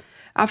Messiah.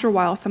 After a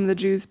while, some of the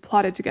Jews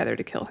plotted together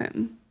to kill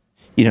him.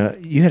 You know,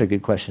 you had a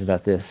good question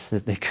about this,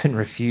 that they couldn't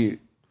refute.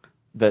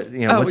 But,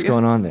 what's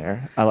going on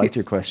there? I liked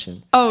your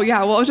question. Oh,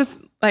 yeah. Well, I was just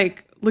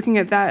like looking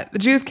at that. The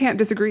Jews can't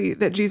disagree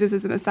that Jesus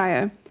is the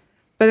Messiah,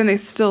 but then they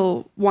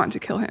still want to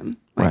kill him.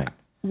 Right.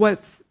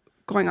 What's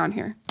going on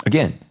here?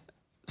 Again,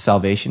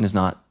 salvation is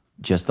not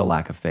just the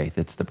lack of faith.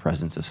 It's the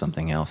presence of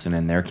something else. And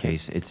in their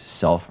case, it's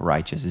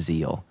self-righteous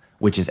zeal,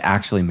 which has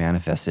actually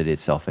manifested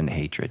itself into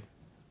hatred.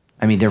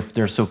 I mean,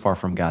 they're so far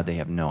from God, they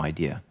have no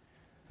idea.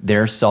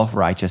 Their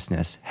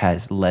self-righteousness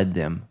has led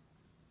them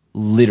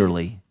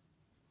literally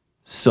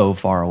so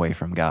far away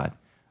from God,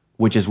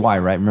 which is why,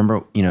 right?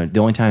 Remember, the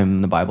only time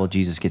in the Bible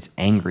Jesus gets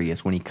angry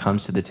is when he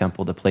comes to the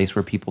temple, the place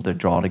where people to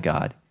draw to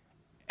God,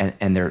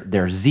 and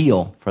their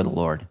zeal for the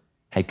Lord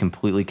had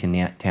completely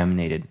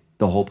contaminated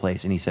the whole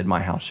place. And he said,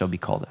 my house shall be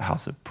called a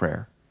house of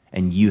prayer,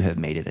 and you have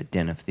made it a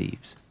den of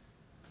thieves.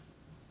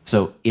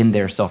 So in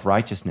their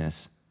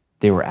self-righteousness,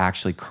 they were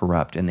actually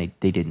corrupt, and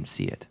they didn't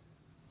see it,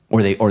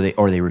 or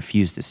they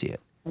refused to see it.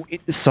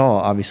 Saul,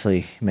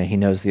 obviously, he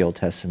knows the Old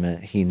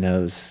Testament. He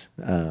knows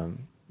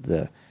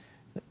the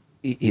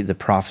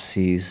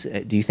prophecies.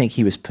 Do you think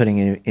he was putting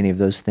any of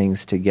those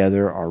things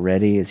together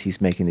already as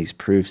he's making these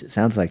proofs? It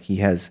sounds like he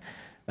has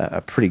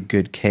a pretty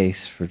good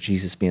case for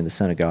Jesus being the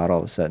Son of God all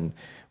of a sudden.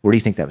 Where do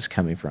you think that was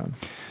coming from?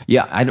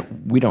 Yeah,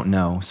 we don't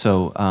know.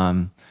 So,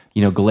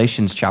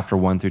 Galatians chapter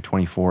 1 through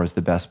 24 is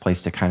the best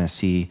place to kind of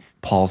see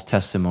Paul's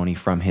testimony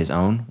from his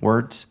own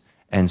words.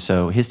 And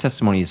so his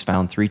testimony is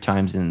found 3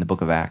 times in the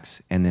book of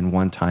Acts, and then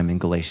 1 time in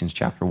Galatians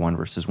chapter 1,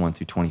 verses 1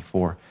 through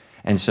 24.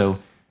 And so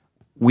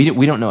we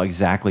don't know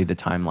exactly the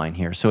timeline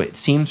here. So it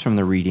seems from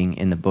the reading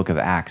in the book of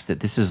Acts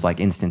that this is like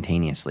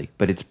instantaneously,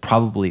 but it's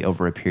probably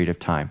over a period of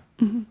time.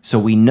 Mm-hmm. So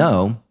we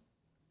know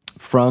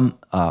from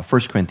 1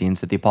 Corinthians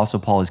that the Apostle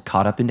Paul is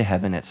caught up into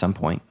heaven at some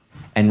point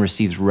and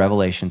receives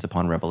revelations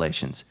upon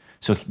revelations.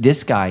 So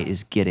this guy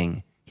is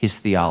getting his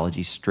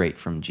theology straight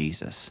from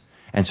Jesus.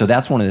 And so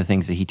that's one of the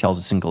things that he tells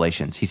us in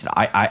Galatians. He said,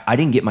 I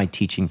didn't get my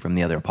teaching from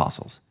the other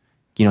apostles.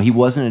 He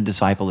wasn't a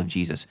disciple of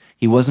Jesus.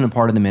 He wasn't a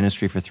part of the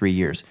ministry for 3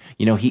 years.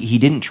 He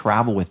didn't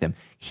travel with them.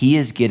 He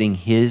is getting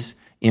his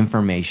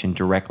information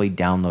directly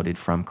downloaded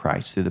from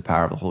Christ through the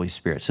power of the Holy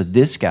Spirit. So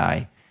this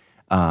guy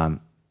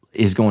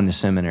is going to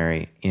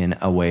seminary in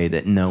a way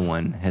that no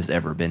one has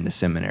ever been to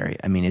seminary.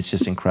 I mean, it's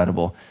just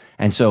incredible.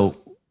 And so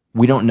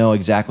we don't know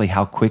exactly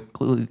how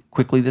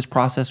quickly this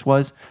process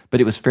was,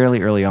 but it was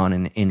fairly early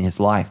on in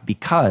his life,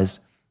 because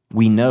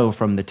we know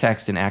from the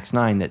text in Acts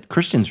 9 that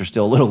Christians are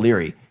still a little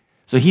leery.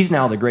 So he's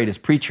now the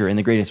greatest preacher and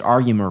the greatest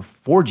arguer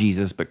for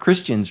Jesus, but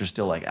Christians are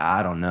still like,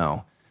 I don't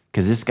know,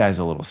 because this guy's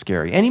a little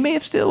scary. And he may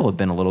have still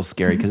been a little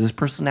scary because his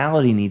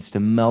personality needs to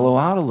mellow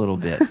out a little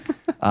bit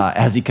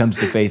as he comes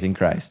to faith in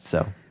Christ.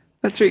 So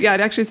that's true. Yeah, it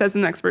actually says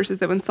in the next verses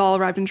that when Saul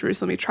arrived in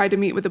Jerusalem, he tried to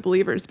meet with the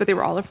believers, but they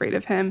were all afraid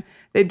of him.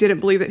 They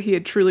didn't believe that he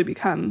had truly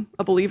become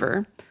a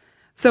believer.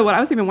 So what I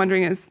was even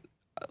wondering is,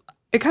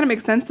 it kind of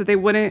makes sense that they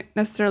wouldn't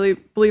necessarily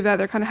believe that.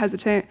 They're kind of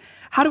hesitant.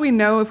 How do we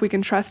know if we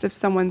can trust if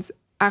someone's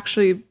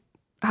actually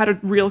had a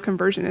real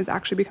conversion, has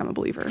actually become a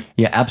believer?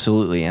 Yeah,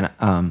 absolutely. And,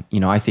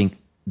 I think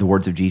the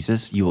words of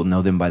Jesus, you will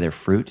know them by their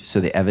fruit.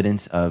 So the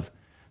evidence of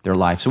their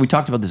life. So we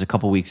talked about this a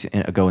couple weeks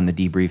ago in the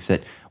debrief,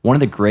 that one of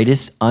the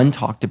greatest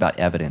untalked about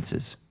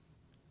evidences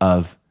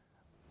of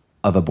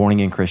a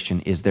born-again Christian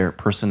is their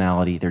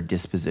personality, their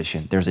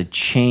disposition. There's a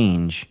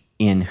change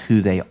in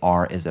who they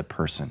are as a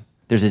person.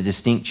 There's a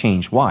distinct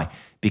change. Why?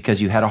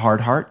 Because you had a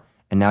hard heart,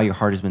 and now your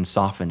heart has been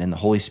softened, and the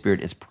Holy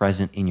Spirit is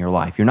present in your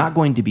life. You're not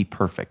going to be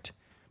perfect,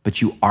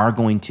 but you are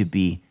going to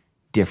be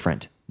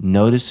different,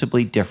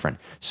 noticeably different.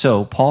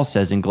 So Paul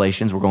says in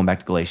Galatians, we're going back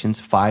to Galatians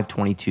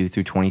 5:22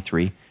 through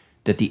 23,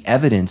 that the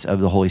evidence of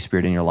the Holy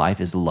Spirit in your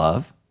life is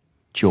love,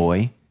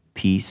 joy,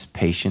 peace,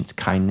 patience,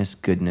 kindness,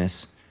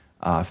 goodness,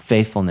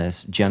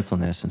 faithfulness,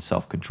 gentleness, and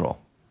self-control.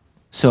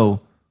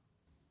 So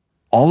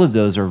all of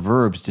those are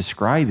verbs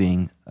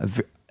describing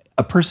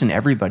a person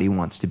everybody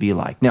wants to be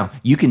like. Now,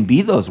 you can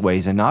be those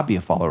ways and not be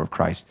a follower of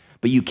Christ,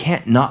 But you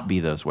can't not be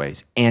those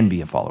ways and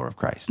be a follower of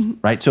Christ,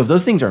 right? So if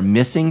those things are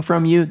missing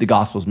from you, the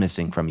gospel's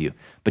missing from you.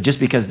 But just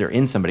because they're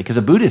in somebody, because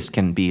a Buddhist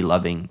can be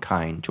loving,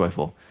 kind,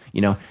 joyful.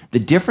 The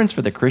difference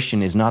for the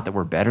Christian is not that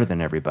we're better than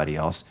everybody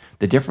else.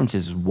 The difference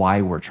is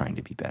why we're trying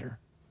to be better.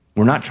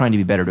 We're not trying to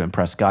be better to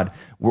impress God.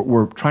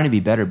 We're trying to be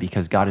better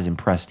because God has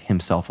impressed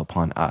himself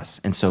upon us.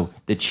 And so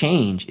the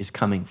change is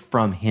coming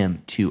from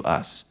him to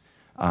us.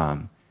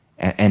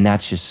 And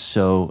that's just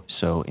so,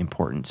 so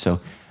important. So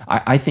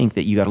I think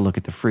that you got to look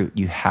at the fruit.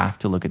 You have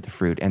to look at the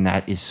fruit. And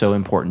that is so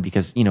important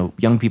because,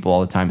 young people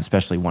all the time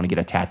especially want to get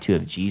a tattoo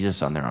of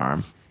Jesus on their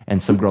arm.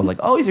 And some girl's like,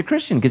 oh, he's a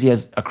Christian because he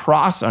has a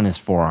cross on his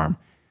forearm.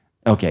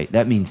 Okay,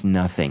 that means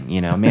nothing.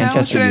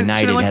 Manchester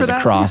United has a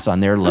cross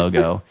on their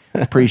logo.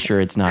 Pretty sure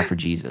it's not for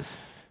Jesus.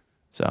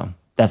 So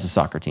that's a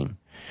soccer team.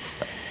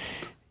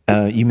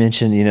 You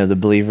mentioned, the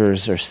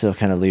believers are still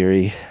kind of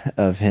leery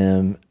of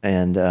him.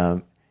 And,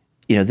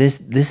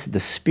 the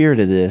spirit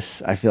of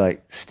this, I feel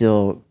like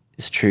still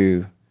is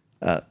true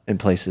in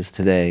places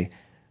today.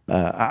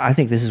 I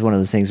think this is one of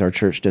the things our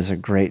church does a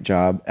great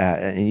job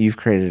at. And you've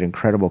created an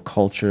incredible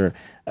culture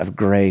of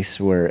grace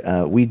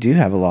where we do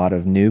have a lot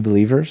of new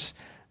believers,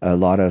 a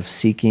lot of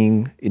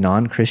seeking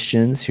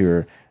non-Christians who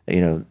are,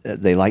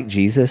 they like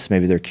Jesus.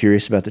 Maybe they're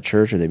curious about the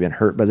church or they've been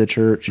hurt by the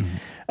church.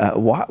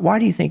 Why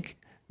do you think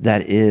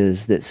that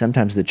is, that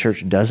sometimes the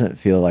church doesn't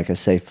feel like a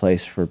safe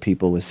place for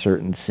people with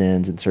certain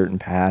sins and certain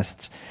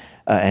pasts?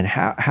 And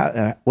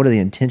what are the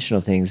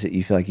intentional things that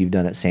you feel like you've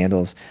done at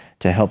Sandals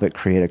to help it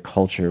create a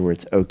culture where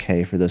it's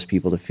okay for those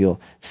people to feel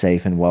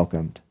safe and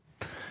welcomed?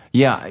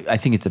 Yeah, I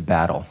think it's a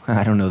battle.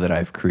 I don't know that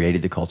I've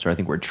created the culture. I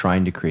think we're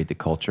trying to create the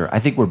culture. I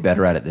think we're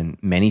better at it than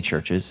many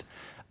churches,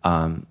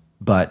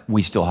 but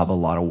we still have a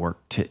lot of work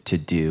to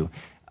do.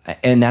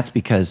 And that's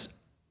because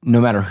no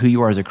matter who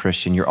you are as a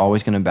Christian, you're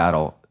always going to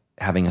battle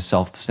having a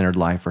self-centered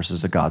life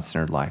versus a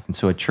God-centered life. And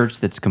so a church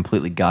that's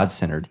completely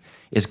God-centered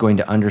is going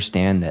to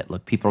understand that,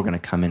 look, people are going to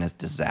come in as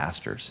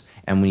disasters,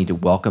 and we need to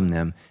welcome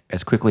them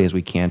as quickly as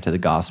we can to the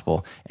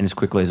gospel and as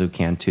quickly as we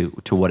can to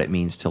what it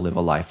means to live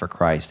a life for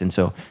Christ. And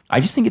so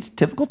I just think it's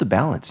difficult to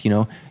balance.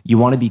 You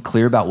want to be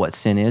clear about what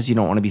sin is. You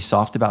don't want to be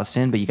soft about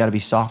sin, but you got to be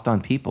soft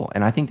on people.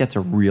 And I think that's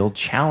a real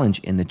challenge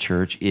in the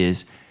church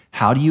is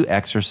how do you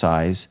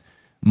exercise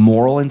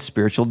moral and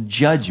spiritual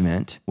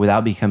judgment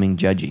without becoming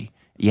judgy?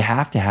 You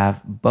have to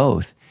have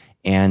both.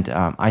 And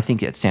I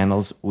think at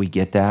Sandals, we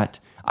get that.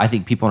 I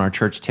think people in our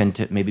church tend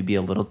to maybe be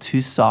a little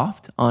too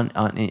soft on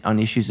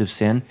issues of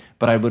sin,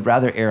 but I would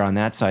rather err on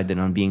that side than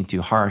on being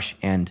too harsh.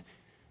 And,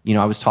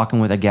 I was talking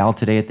with a gal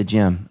today at the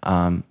gym.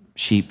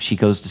 She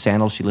goes to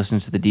Sandals, she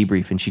listens to the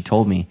Debrief, and she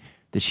told me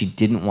that she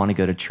didn't want to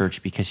go to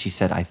church because she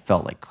said, I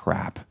felt like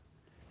crap.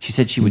 She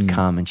said she would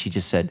come, and she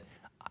just said,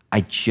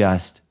 I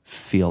just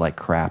feel like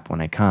crap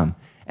when I come.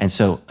 And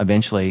so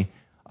eventually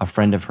a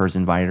friend of hers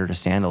invited her to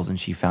Sandals, and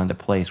she found a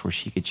place where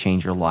she could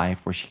change her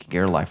life, where she could get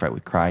her life right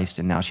with Christ.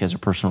 And now she has a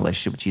personal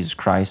relationship with Jesus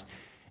Christ.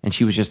 And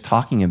she was just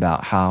talking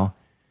about how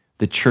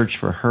the church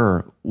for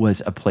her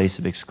was a place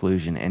of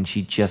exclusion, and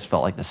she just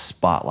felt like the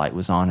spotlight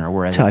was on her.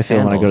 Whereas that's how I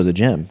feel when I go to the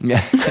gym. Yeah.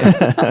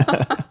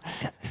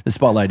 The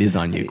spotlight is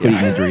on you. Quit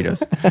eating the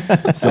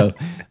Doritos. So,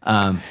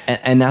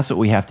 and that's what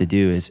we have to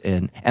do is,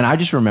 and I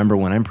just remember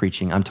when I'm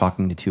preaching, I'm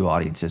talking to two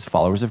audiences,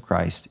 followers of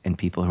Christ and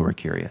people who are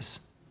curious.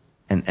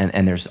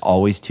 And there's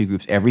always two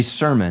groups. Every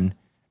sermon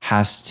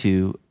has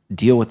to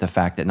deal with the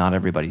fact that not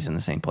everybody's in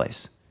the same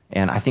place.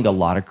 And I think a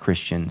lot of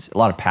Christians, a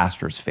lot of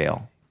pastors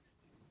fail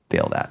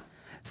that.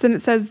 So then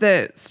it says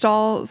that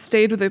Saul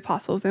stayed with the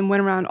apostles and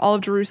went around all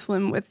of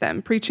Jerusalem with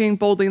them, preaching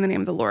boldly in the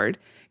name of the Lord.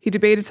 He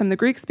debated some of the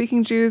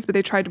Greek-speaking Jews, but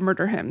they tried to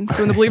murder him. So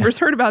when the believers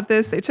heard about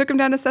this, they took him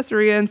down to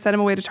Caesarea and sent him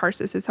away to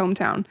Tarsus, his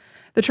hometown.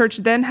 The church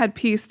then had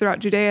peace throughout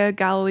Judea,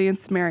 Galilee, and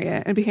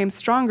Samaria, and became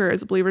stronger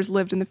as the believers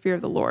lived in the fear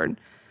of the Lord.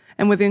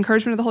 And with the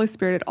encouragement of the Holy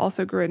Spirit, it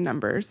also grew in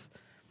numbers.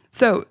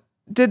 So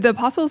did the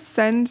apostles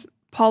send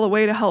Paul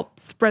away to help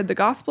spread the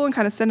gospel and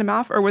kind of send him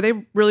off? Or were they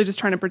really just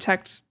trying to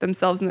protect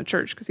themselves in the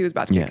church because he was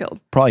about to get killed?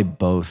 Probably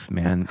both,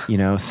 man.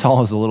 Saul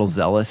was a little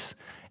zealous.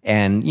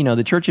 And,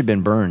 the church had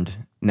been burned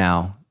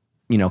now,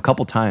 a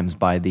couple times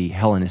by the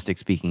Hellenistic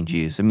speaking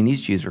Jews. I mean,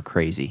 these Jews were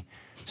crazy.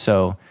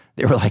 So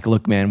they were like,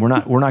 look, man, we're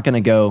not going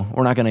to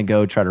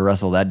go try to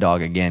wrestle that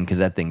dog again because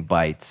that thing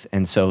bites.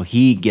 And so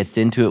he gets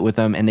into it with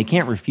them, and they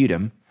can't refute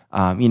him.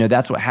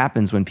 That's what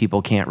happens when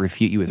people can't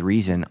refute you with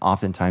reason.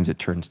 Oftentimes it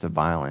turns to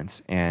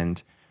violence,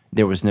 and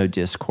there was no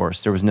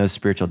discourse. There was no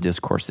spiritual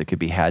discourse that could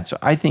be had. So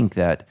I think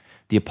that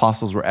the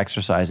apostles were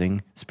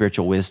exercising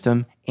spiritual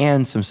wisdom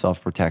and some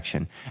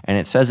self-protection. And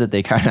it says that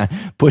they kind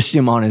of pushed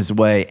him on his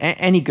way,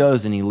 and he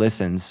goes and he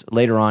listens.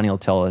 Later on, he'll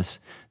tell us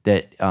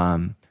that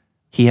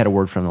he had a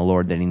word from the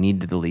Lord that he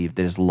needed to leave,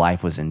 that his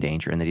life was in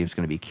danger and that he was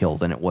going to be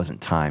killed, and it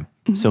wasn't time.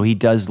 Mm-hmm. So he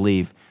does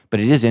leave. But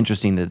it is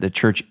interesting that the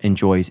church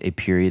enjoys a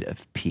period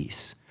of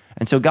peace.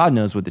 And so God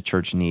knows what the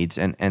church needs.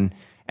 And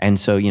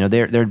so,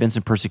 there had been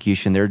some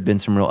persecution. There had been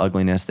some real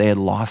ugliness. They had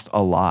lost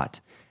a lot.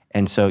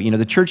 And so,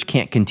 the church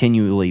can't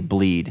continually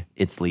bleed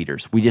its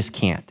leaders. We just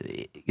can't.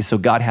 So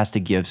God has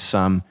to give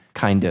some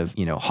kind of,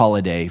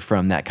 holiday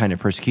from that kind of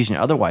persecution.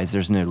 Otherwise,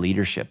 there's no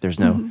leadership. There's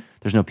no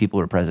people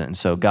who are present. And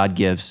so God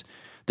gives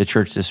the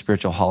church this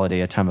spiritual holiday,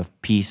 a time of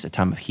peace, a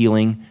time of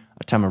healing,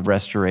 a time of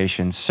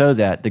restoration, so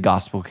that the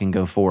gospel can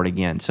go forward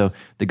again. So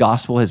the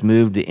gospel has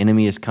moved, the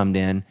enemy has come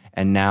in,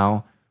 and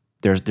now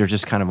there's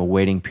just kind of a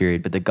waiting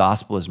period, but the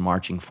gospel is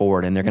marching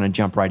forward, and they're going to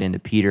jump right into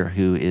Peter,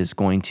 who is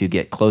going to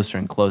get closer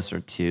and closer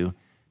to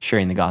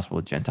sharing the gospel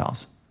with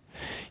Gentiles.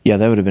 Yeah,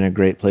 that would have been a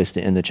great place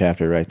to end the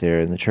chapter right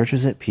there. And the church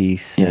was at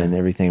peace and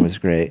everything was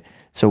great.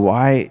 So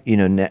why,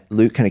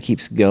 Luke kind of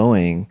keeps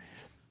going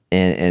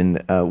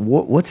and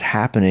what's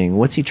happening?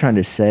 What's he trying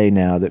to say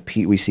now that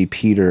we see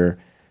Peter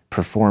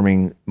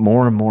performing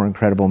more and more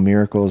incredible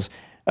miracles?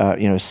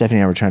 Stephanie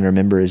and I were trying to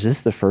remember, is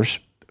this the first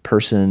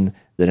person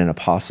that an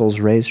apostle's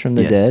raised from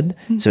the dead?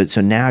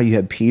 So now you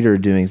have Peter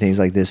doing things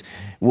like this.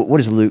 What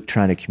is Luke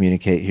trying to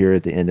communicate here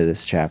at the end of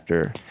this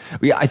chapter?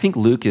 Yeah, I think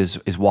Luke is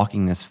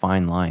walking this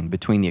fine line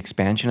between the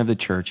expansion of the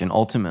church and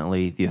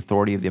ultimately the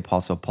authority of the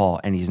Apostle Paul,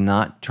 and he's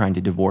not trying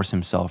to divorce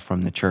himself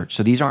from the church.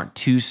 So these aren't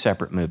two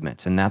separate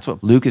movements, and that's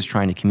what Luke is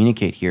trying to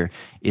communicate here,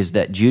 is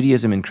that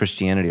Judaism and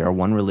Christianity are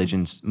one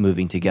religion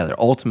moving together.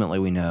 Ultimately,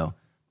 we know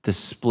the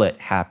split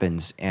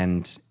happens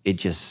and it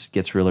just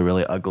gets really,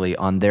 really ugly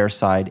on their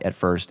side at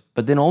first.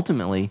 But then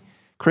ultimately,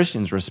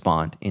 Christians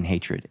respond in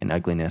hatred and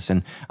ugliness.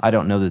 And I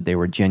don't know that they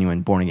were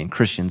genuine born-again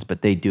Christians,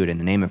 but they do it in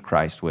the name of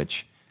Christ,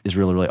 which is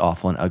really, really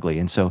awful and ugly.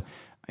 And so,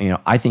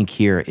 I think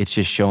here it's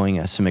just showing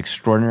us some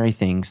extraordinary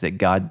things that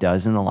God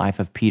does in the life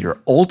of Peter,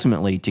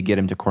 ultimately to get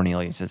him to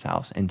Cornelius'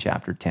 house in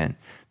chapter 10.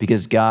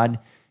 Because God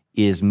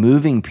is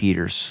moving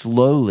Peter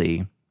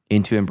slowly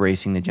into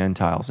embracing the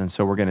Gentiles. And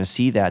so we're going to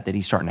see that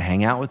he's starting to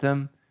hang out with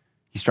them.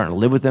 He's starting to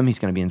live with them. He's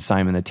going to be in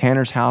Simon the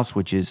tanner's house,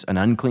 which is an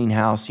unclean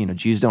house.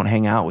 Jews don't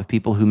hang out with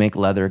people who make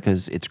leather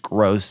because it's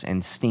gross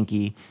and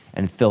stinky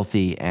and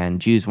filthy.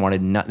 And Jews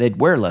they'd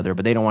wear leather,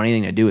 but they don't want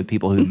anything to do with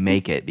people who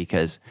make it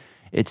because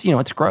it's,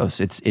 it's gross.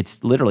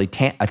 It's literally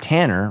a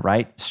tanner,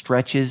 right?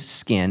 Stretches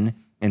skin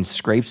and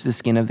scrapes the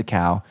skin of the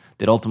cow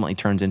that ultimately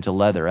turns into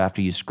leather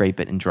after you scrape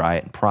it and dry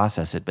it and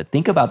process it. But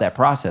think about that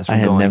process. I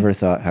had never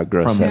thought how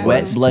gross that was. From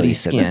wet, bloody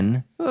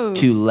skin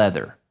to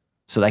leather.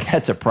 So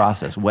that's a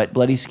process, wet,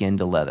 bloody skin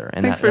to leather.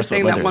 And Thanks for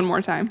saying that one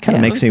more time. Kind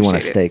of makes me want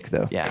a steak,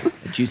 though. Yeah,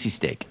 a juicy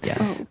steak. Yeah.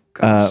 Oh,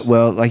 gosh.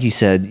 Well, like you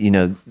said,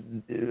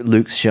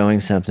 Luke's showing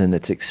something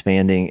that's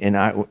expanding. And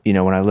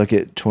when I look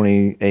at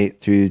 28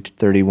 through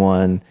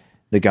 31,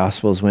 the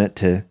Gospels went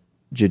to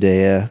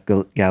Judea,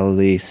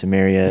 Galilee,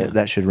 Samaria.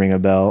 That should ring a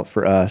bell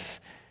for us.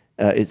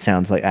 It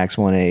sounds like Acts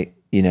 1:8,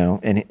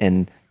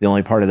 and the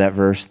only part of that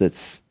verse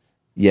that's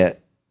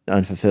yet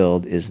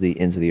unfulfilled is the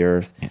ends of the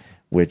earth,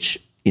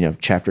 which,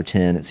 chapter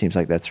 10, it seems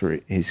like that's where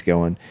he's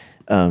going.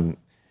 And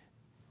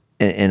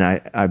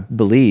I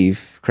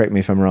believe, correct me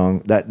if I'm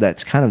wrong,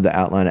 that's kind of the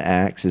outline of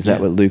Acts. Is that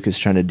what Luke is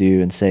trying to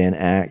do and say in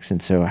Acts?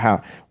 And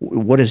so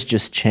what has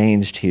just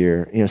changed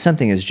here?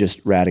 Something has just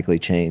radically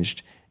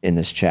changed in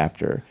this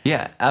chapter.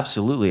 Yeah,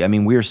 absolutely. I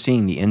mean, we're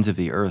seeing the ends of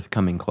the earth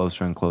coming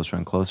closer and closer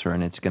and closer,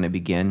 and it's going to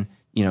begin,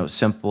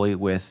 simply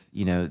with,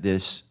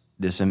 these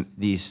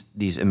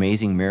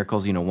amazing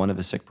miracles, one of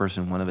a sick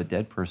person, one of a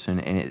dead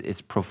person, and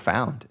it's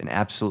profound and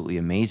absolutely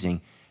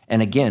amazing.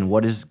 And again,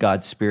 what is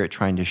God's Spirit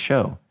trying to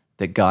show?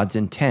 That God's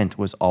intent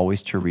was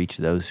always to reach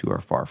those who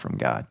are far from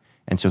God.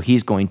 And so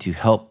he's going to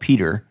help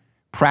Peter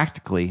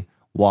practically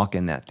walk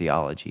in that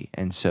theology.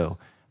 And so,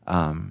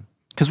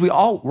 because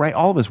all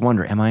of us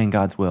wonder, am I in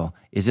God's will?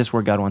 Is this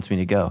where God wants me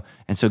to go?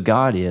 And so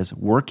God is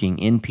working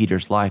in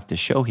Peter's life to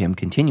show him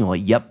continually,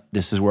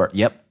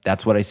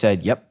 that's what I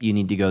said. You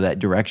need to go that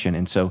direction.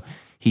 And so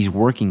he's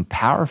working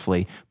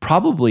powerfully,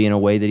 probably in a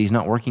way that he's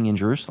not working in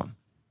Jerusalem.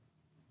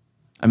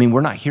 I mean,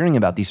 we're not hearing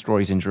about these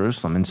stories in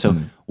Jerusalem. And so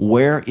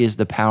where is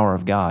the power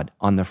of God?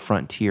 On the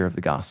frontier of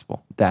the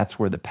gospel. That's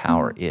where the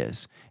power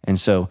is. And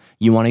so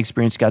you want to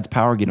experience God's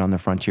power, get on the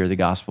frontier of the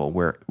gospel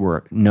where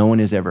no one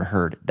has ever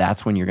heard.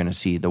 That's when you're going to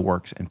see the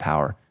works and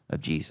power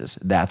of Jesus.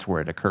 That's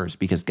where it occurs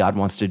because God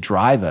wants to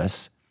drive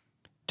us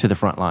to the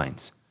front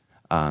lines.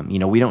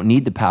 We don't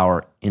need the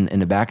power in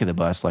the back of the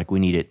bus like we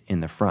need it in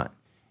the front.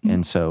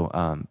 And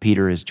so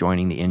Peter is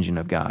joining the engine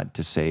of God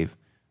to save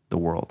the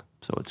world.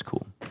 So it's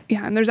cool.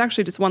 Yeah, and there's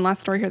actually just one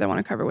last story here that I want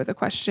to cover with a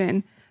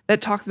question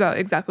that talks about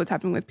exactly what's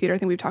happening with Peter. I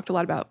think we've talked a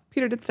lot about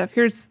Peter did stuff.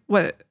 Here's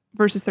what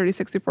verses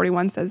 36 through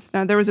 41 says.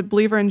 Now, there was a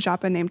believer in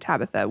Joppa named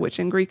Tabitha, which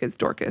in Greek is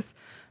Dorcas,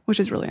 which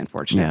is really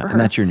unfortunate for her.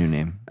 And that's your new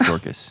name,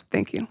 Dorcas.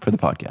 Thank you. For the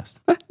podcast.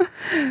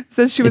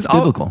 Says she was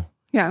biblical.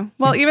 Yeah.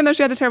 Well, even though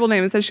she had a terrible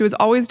name, it says she was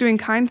always doing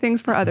kind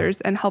things for others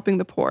and helping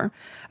the poor.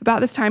 About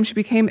this time, she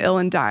became ill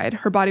and died.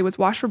 Her body was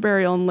washed for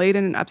burial and laid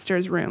in an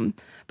upstairs room.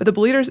 But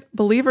the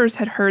believers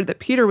had heard that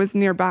Peter was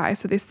nearby,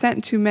 so they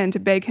sent 2 men to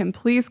beg him,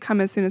 please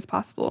come as soon as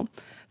possible.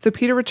 So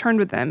Peter returned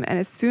with them, and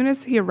as soon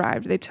as he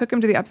arrived, they took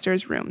him to the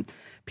upstairs room.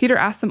 Peter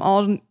asked them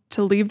all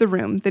to leave the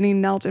room. Then he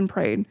knelt and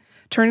prayed.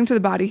 Turning to the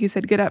body, he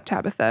said, "Get up,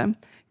 Tabitha."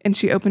 And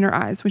she opened her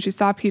eyes. When she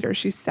saw Peter,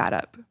 she sat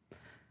up.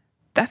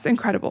 That's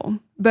incredible.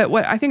 But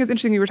what I think is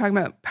interesting, you were talking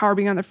about power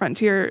being on the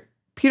frontier.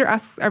 Peter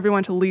asks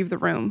everyone to leave the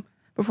room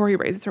before he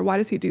raises her. Why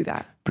does he do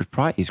that? But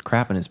probably he's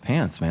crapping his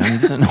pants, man. He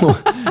doesn't know.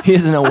 He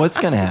doesn't know what's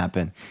going to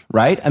happen,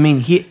 right? I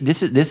mean,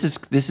 this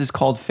is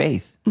called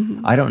faith.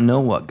 Mm-hmm. I don't know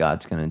what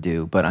God's going to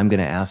do, but I'm going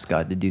to ask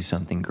God to do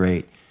something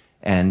great.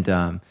 And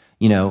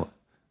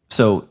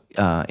so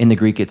in the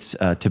Greek, it's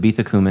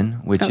Tabitha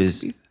Kumen, which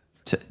is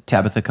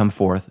Tabitha, come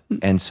forth.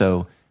 Mm-hmm. And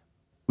so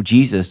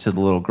Jesus to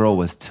the little girl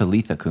was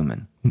Talitha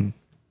Kumen. Mm-hmm.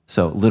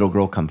 So little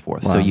girl, come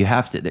forth. Wow. So you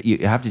have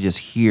to just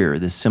hear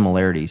the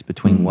similarities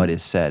between what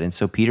is said. And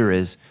so Peter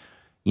is,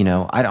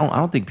 I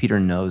don't think Peter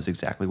knows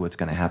exactly what's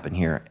going to happen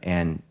here,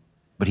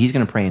 but he's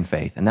going to pray in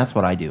faith, and that's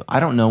what I do. I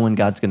don't know when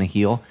God's going to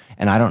heal,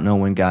 and I don't know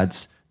when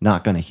God's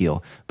not going to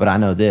heal, but I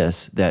know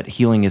this, that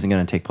healing isn't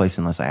going to take place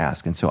unless I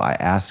ask. And so I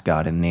ask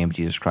God in the name of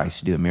Jesus Christ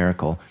to do a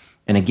miracle.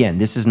 And again,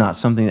 this is not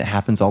something that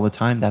happens all the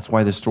time. That's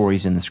why the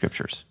story's in the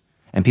scriptures.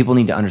 And people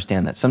need to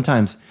understand that.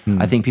 Sometimes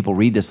I think people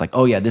read this like,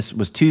 oh yeah, this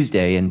was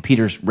Tuesday and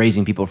Peter's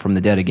raising people from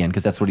the dead again,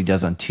 because that's what he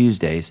does on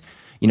Tuesdays.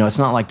 It's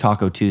not like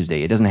Taco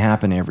Tuesday. It doesn't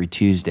happen every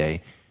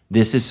Tuesday.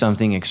 This is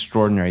something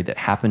extraordinary that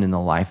happened in the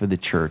life of the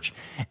church.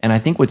 And I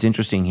think what's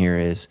interesting here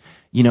is,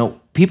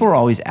 people are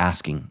always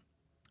asking,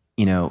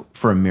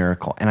 for a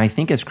miracle. And I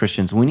think as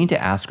Christians, we need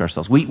to ask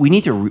ourselves, we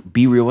need to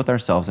be real with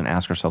ourselves and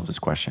ask ourselves this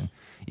question.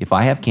 If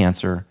I have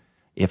cancer,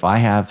 if I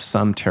have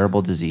some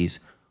terrible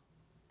disease,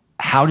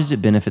 how does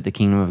it benefit the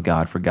kingdom of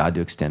God for God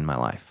to extend my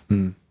life?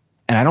 And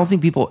I don't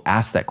think people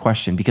ask that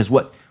question, because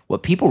what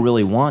people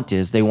really want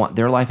is they want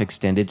their life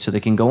extended so they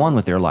can go on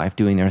with their life,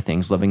 doing their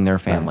things, living their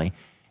family. Right.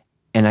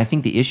 And I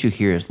think the issue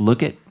here is,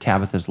 look at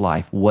Tabitha's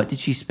life. What did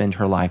she spend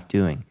her life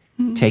doing?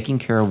 Taking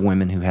care of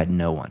women who had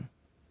no one.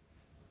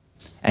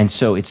 And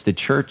so it's the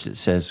church that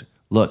says,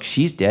 look,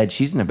 she's dead.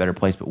 She's in a better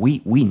place, but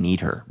we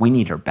need her. We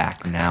need her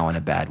back now in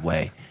a bad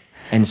way.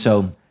 And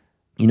so,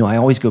 I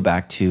always go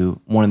back to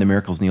one of the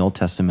miracles in the Old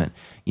Testament,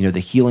 the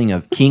healing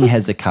of King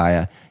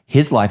Hezekiah.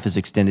 His life is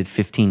extended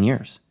 15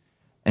 years.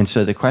 And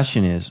so the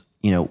question is,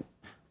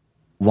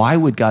 why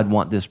would God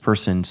want this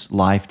person's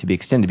life to be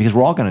extended? Because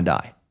we're all going to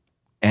die.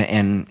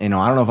 And I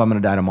don't know if I'm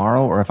going to die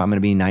tomorrow or if I'm going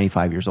to be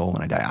 95 years old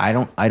when I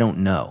die. I don't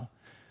know.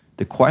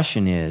 The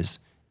question is,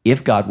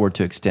 if God were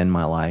to extend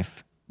my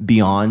life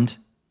beyond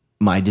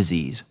my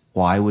disease,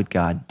 why would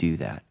God do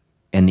that?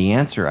 And the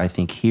answer, I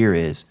think, here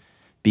is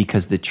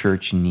because the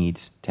church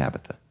needs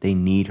Tabitha. They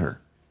need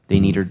her. They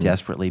need her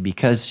desperately,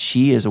 because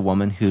she is a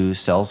woman who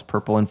sells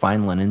purple and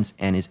fine linens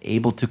and is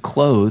able to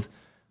clothe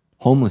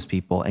homeless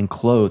people and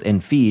clothe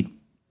and feed,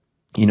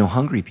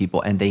 hungry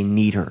people, and they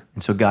need her.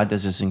 And so God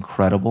does this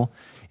incredible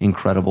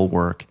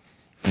work.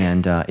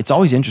 And it's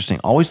always interesting.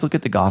 Always look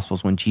at the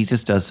Gospels when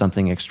Jesus does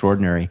something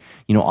extraordinary.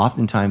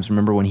 Oftentimes,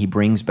 remember when he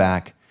brings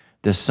back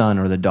the son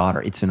or the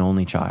daughter, it's an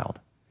only child.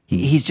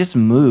 He's just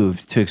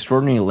moved to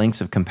extraordinary lengths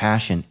of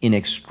compassion in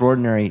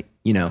extraordinary,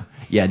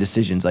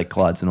 decisions, like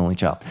Claude's an only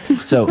child.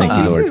 So thank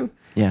you, Lord.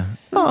 Yeah.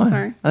 Oh,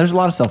 sorry. There's a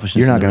lot of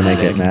selfishness. You're not going to make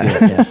it,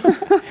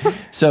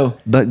 Matt. So,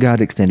 but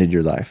God extended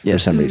your life for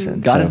some reason.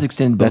 God has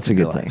extended both that's a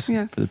good thing.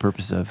 Yes. For the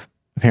purpose of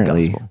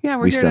apparently. gospel. Yeah,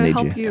 we're here still to need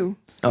help you. you.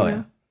 Oh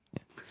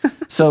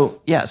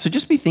yeah. So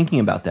just be thinking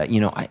about that.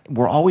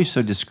 We're always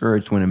so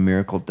discouraged when a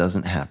miracle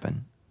doesn't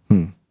happen.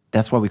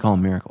 That's why we call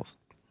them miracles,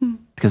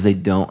 because they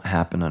don't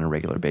happen on a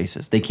regular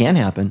basis. They can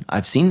happen.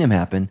 I've seen them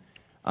happen.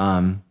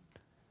 I've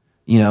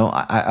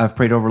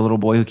prayed over a little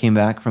boy who came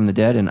back from the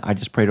dead, and I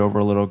just prayed over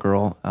a little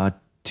girl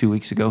 2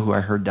 weeks ago who I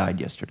heard died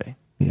yesterday.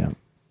 Yeah.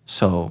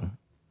 So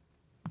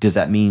does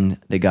that mean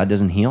that God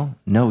doesn't heal?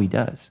 No, he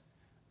does.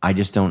 I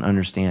just don't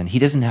understand. He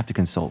doesn't have to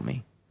consult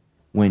me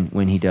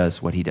when he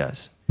does what he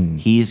does.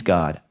 He's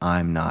God.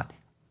 I'm not.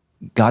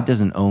 God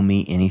doesn't owe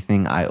me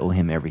anything. I owe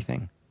him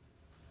everything.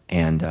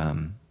 And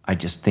I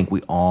just think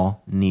we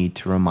all need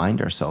to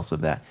remind ourselves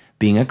of that.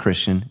 Being a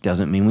Christian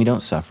doesn't mean we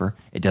don't suffer.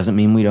 It doesn't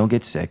mean we don't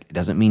get sick. It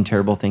doesn't mean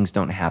terrible things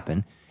don't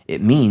happen.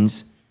 It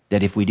means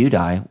that if we do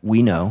die,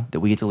 we know that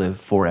we get to live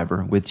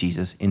forever with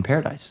Jesus in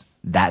paradise.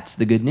 That's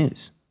the good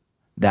news.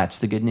 That's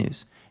the good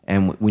news.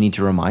 And we need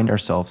to remind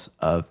ourselves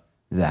of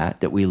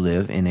that we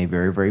live in a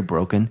very, very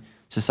broken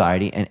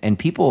society. And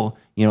people,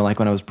 like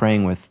when I was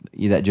praying with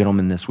that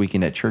gentleman this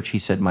weekend at church, he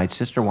said, my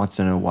sister wants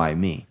to know why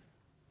me.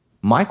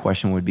 My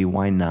question would be,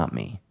 why not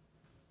me?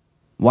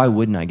 Why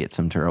wouldn't I get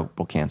some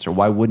terrible cancer?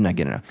 Why wouldn't I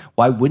get enough?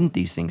 Why wouldn't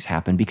these things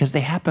happen? Because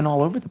they happen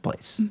all over the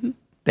place. Mm-hmm.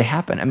 They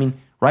happen. I mean,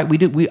 right?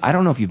 I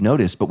don't know if you've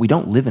noticed, but we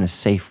don't live in a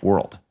safe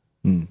world.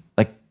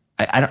 Like,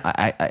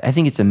 I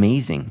think it's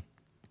amazing,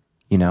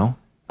 we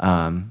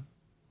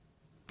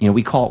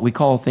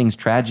call things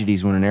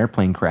tragedies when an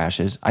airplane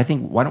crashes. I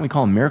think, why don't we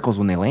call them miracles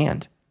when they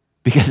land?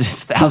 Because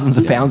it's thousands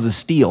of pounds of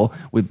steel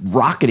with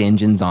rocket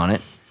engines on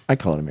it. I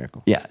call it a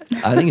miracle. Yeah,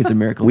 I think it's a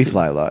miracle. We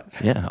fly a lot.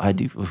 Yeah, I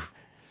do. Oof.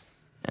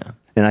 Yeah.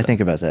 And I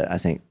think about that.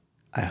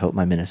 I hope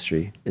my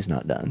ministry is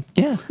not done.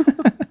 Yeah.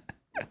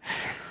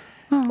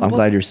 I'm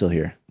glad you're still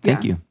here.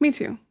 Thank you. Me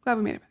too. Glad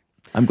we made it back.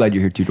 I'm glad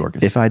you're here too,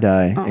 Dorcas. If I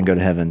die and go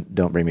to heaven,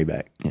 don't bring me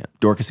back. Yeah,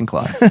 Dorcas and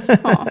Clyde.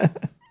 Aw.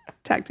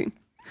 Tag team.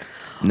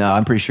 No,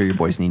 I'm pretty sure your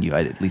boys need you.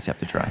 I'd at least have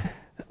to try.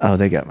 Oh,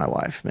 they got my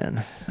wife,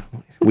 man.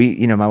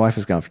 My wife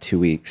was gone for 2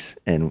 weeks,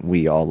 and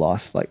we all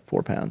lost like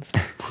 4 pounds.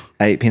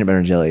 I ate peanut butter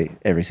and jelly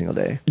every single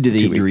day. Do they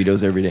eat 2 weeks.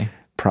 Doritos every day?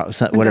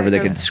 Whatever they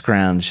Diet could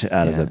scrounge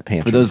out of the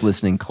pantry. For those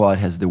listening, Claude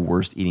has the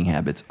worst eating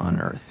habits on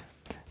earth.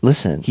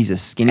 Listen, He's a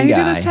skinny And you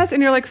guy. do this test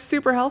and you're like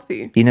super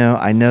healthy.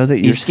 I know that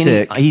you're He's skinny.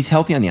 sick. He's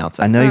healthy on the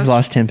outside. I know you've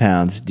lost 10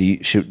 pounds. Do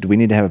we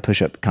need to have a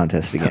push-up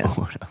contest again?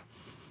 No.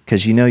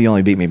 Because you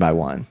only beat me by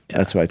 1.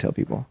 That's what I tell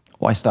people.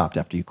 Well, I stopped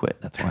after you quit.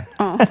 That's why.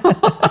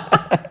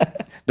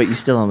 But you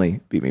still only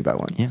beat me by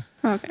 1. Yeah.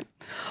 Okay.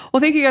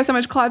 Well, thank you guys so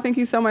much. Claude, thank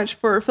you so much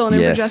for filling in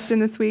Yes. for Justin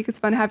this week. It's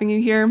fun having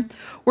you here.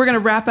 We're going to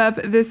wrap up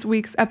this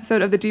week's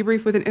episode of The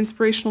Debrief with an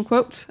inspirational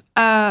quote.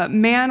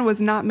 Man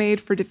was not made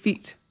for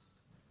defeat.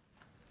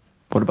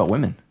 What about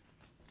women?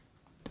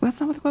 Well,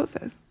 that's not what the quote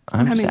says.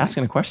 I'm just Hemingway.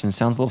 asking a question. It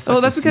sounds a little sexist.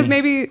 Oh, that's to because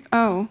me.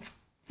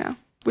 yeah.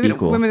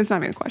 Equal. Women is not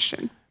even a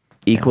question.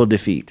 Equal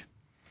defeat.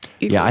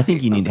 Yeah, I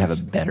think you need to to have a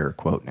better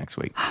quote next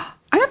week.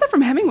 I got that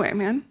from Hemingway,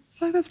 man. I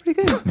feel like that's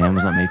pretty good. Man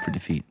was not made for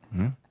defeat.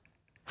 Hmm?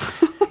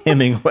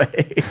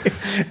 Hemingway.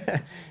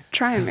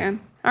 Trying, man.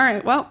 All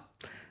right. Well,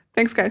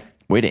 thanks, guys.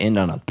 Way to end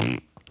on a...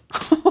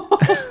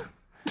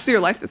 See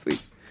your life this week.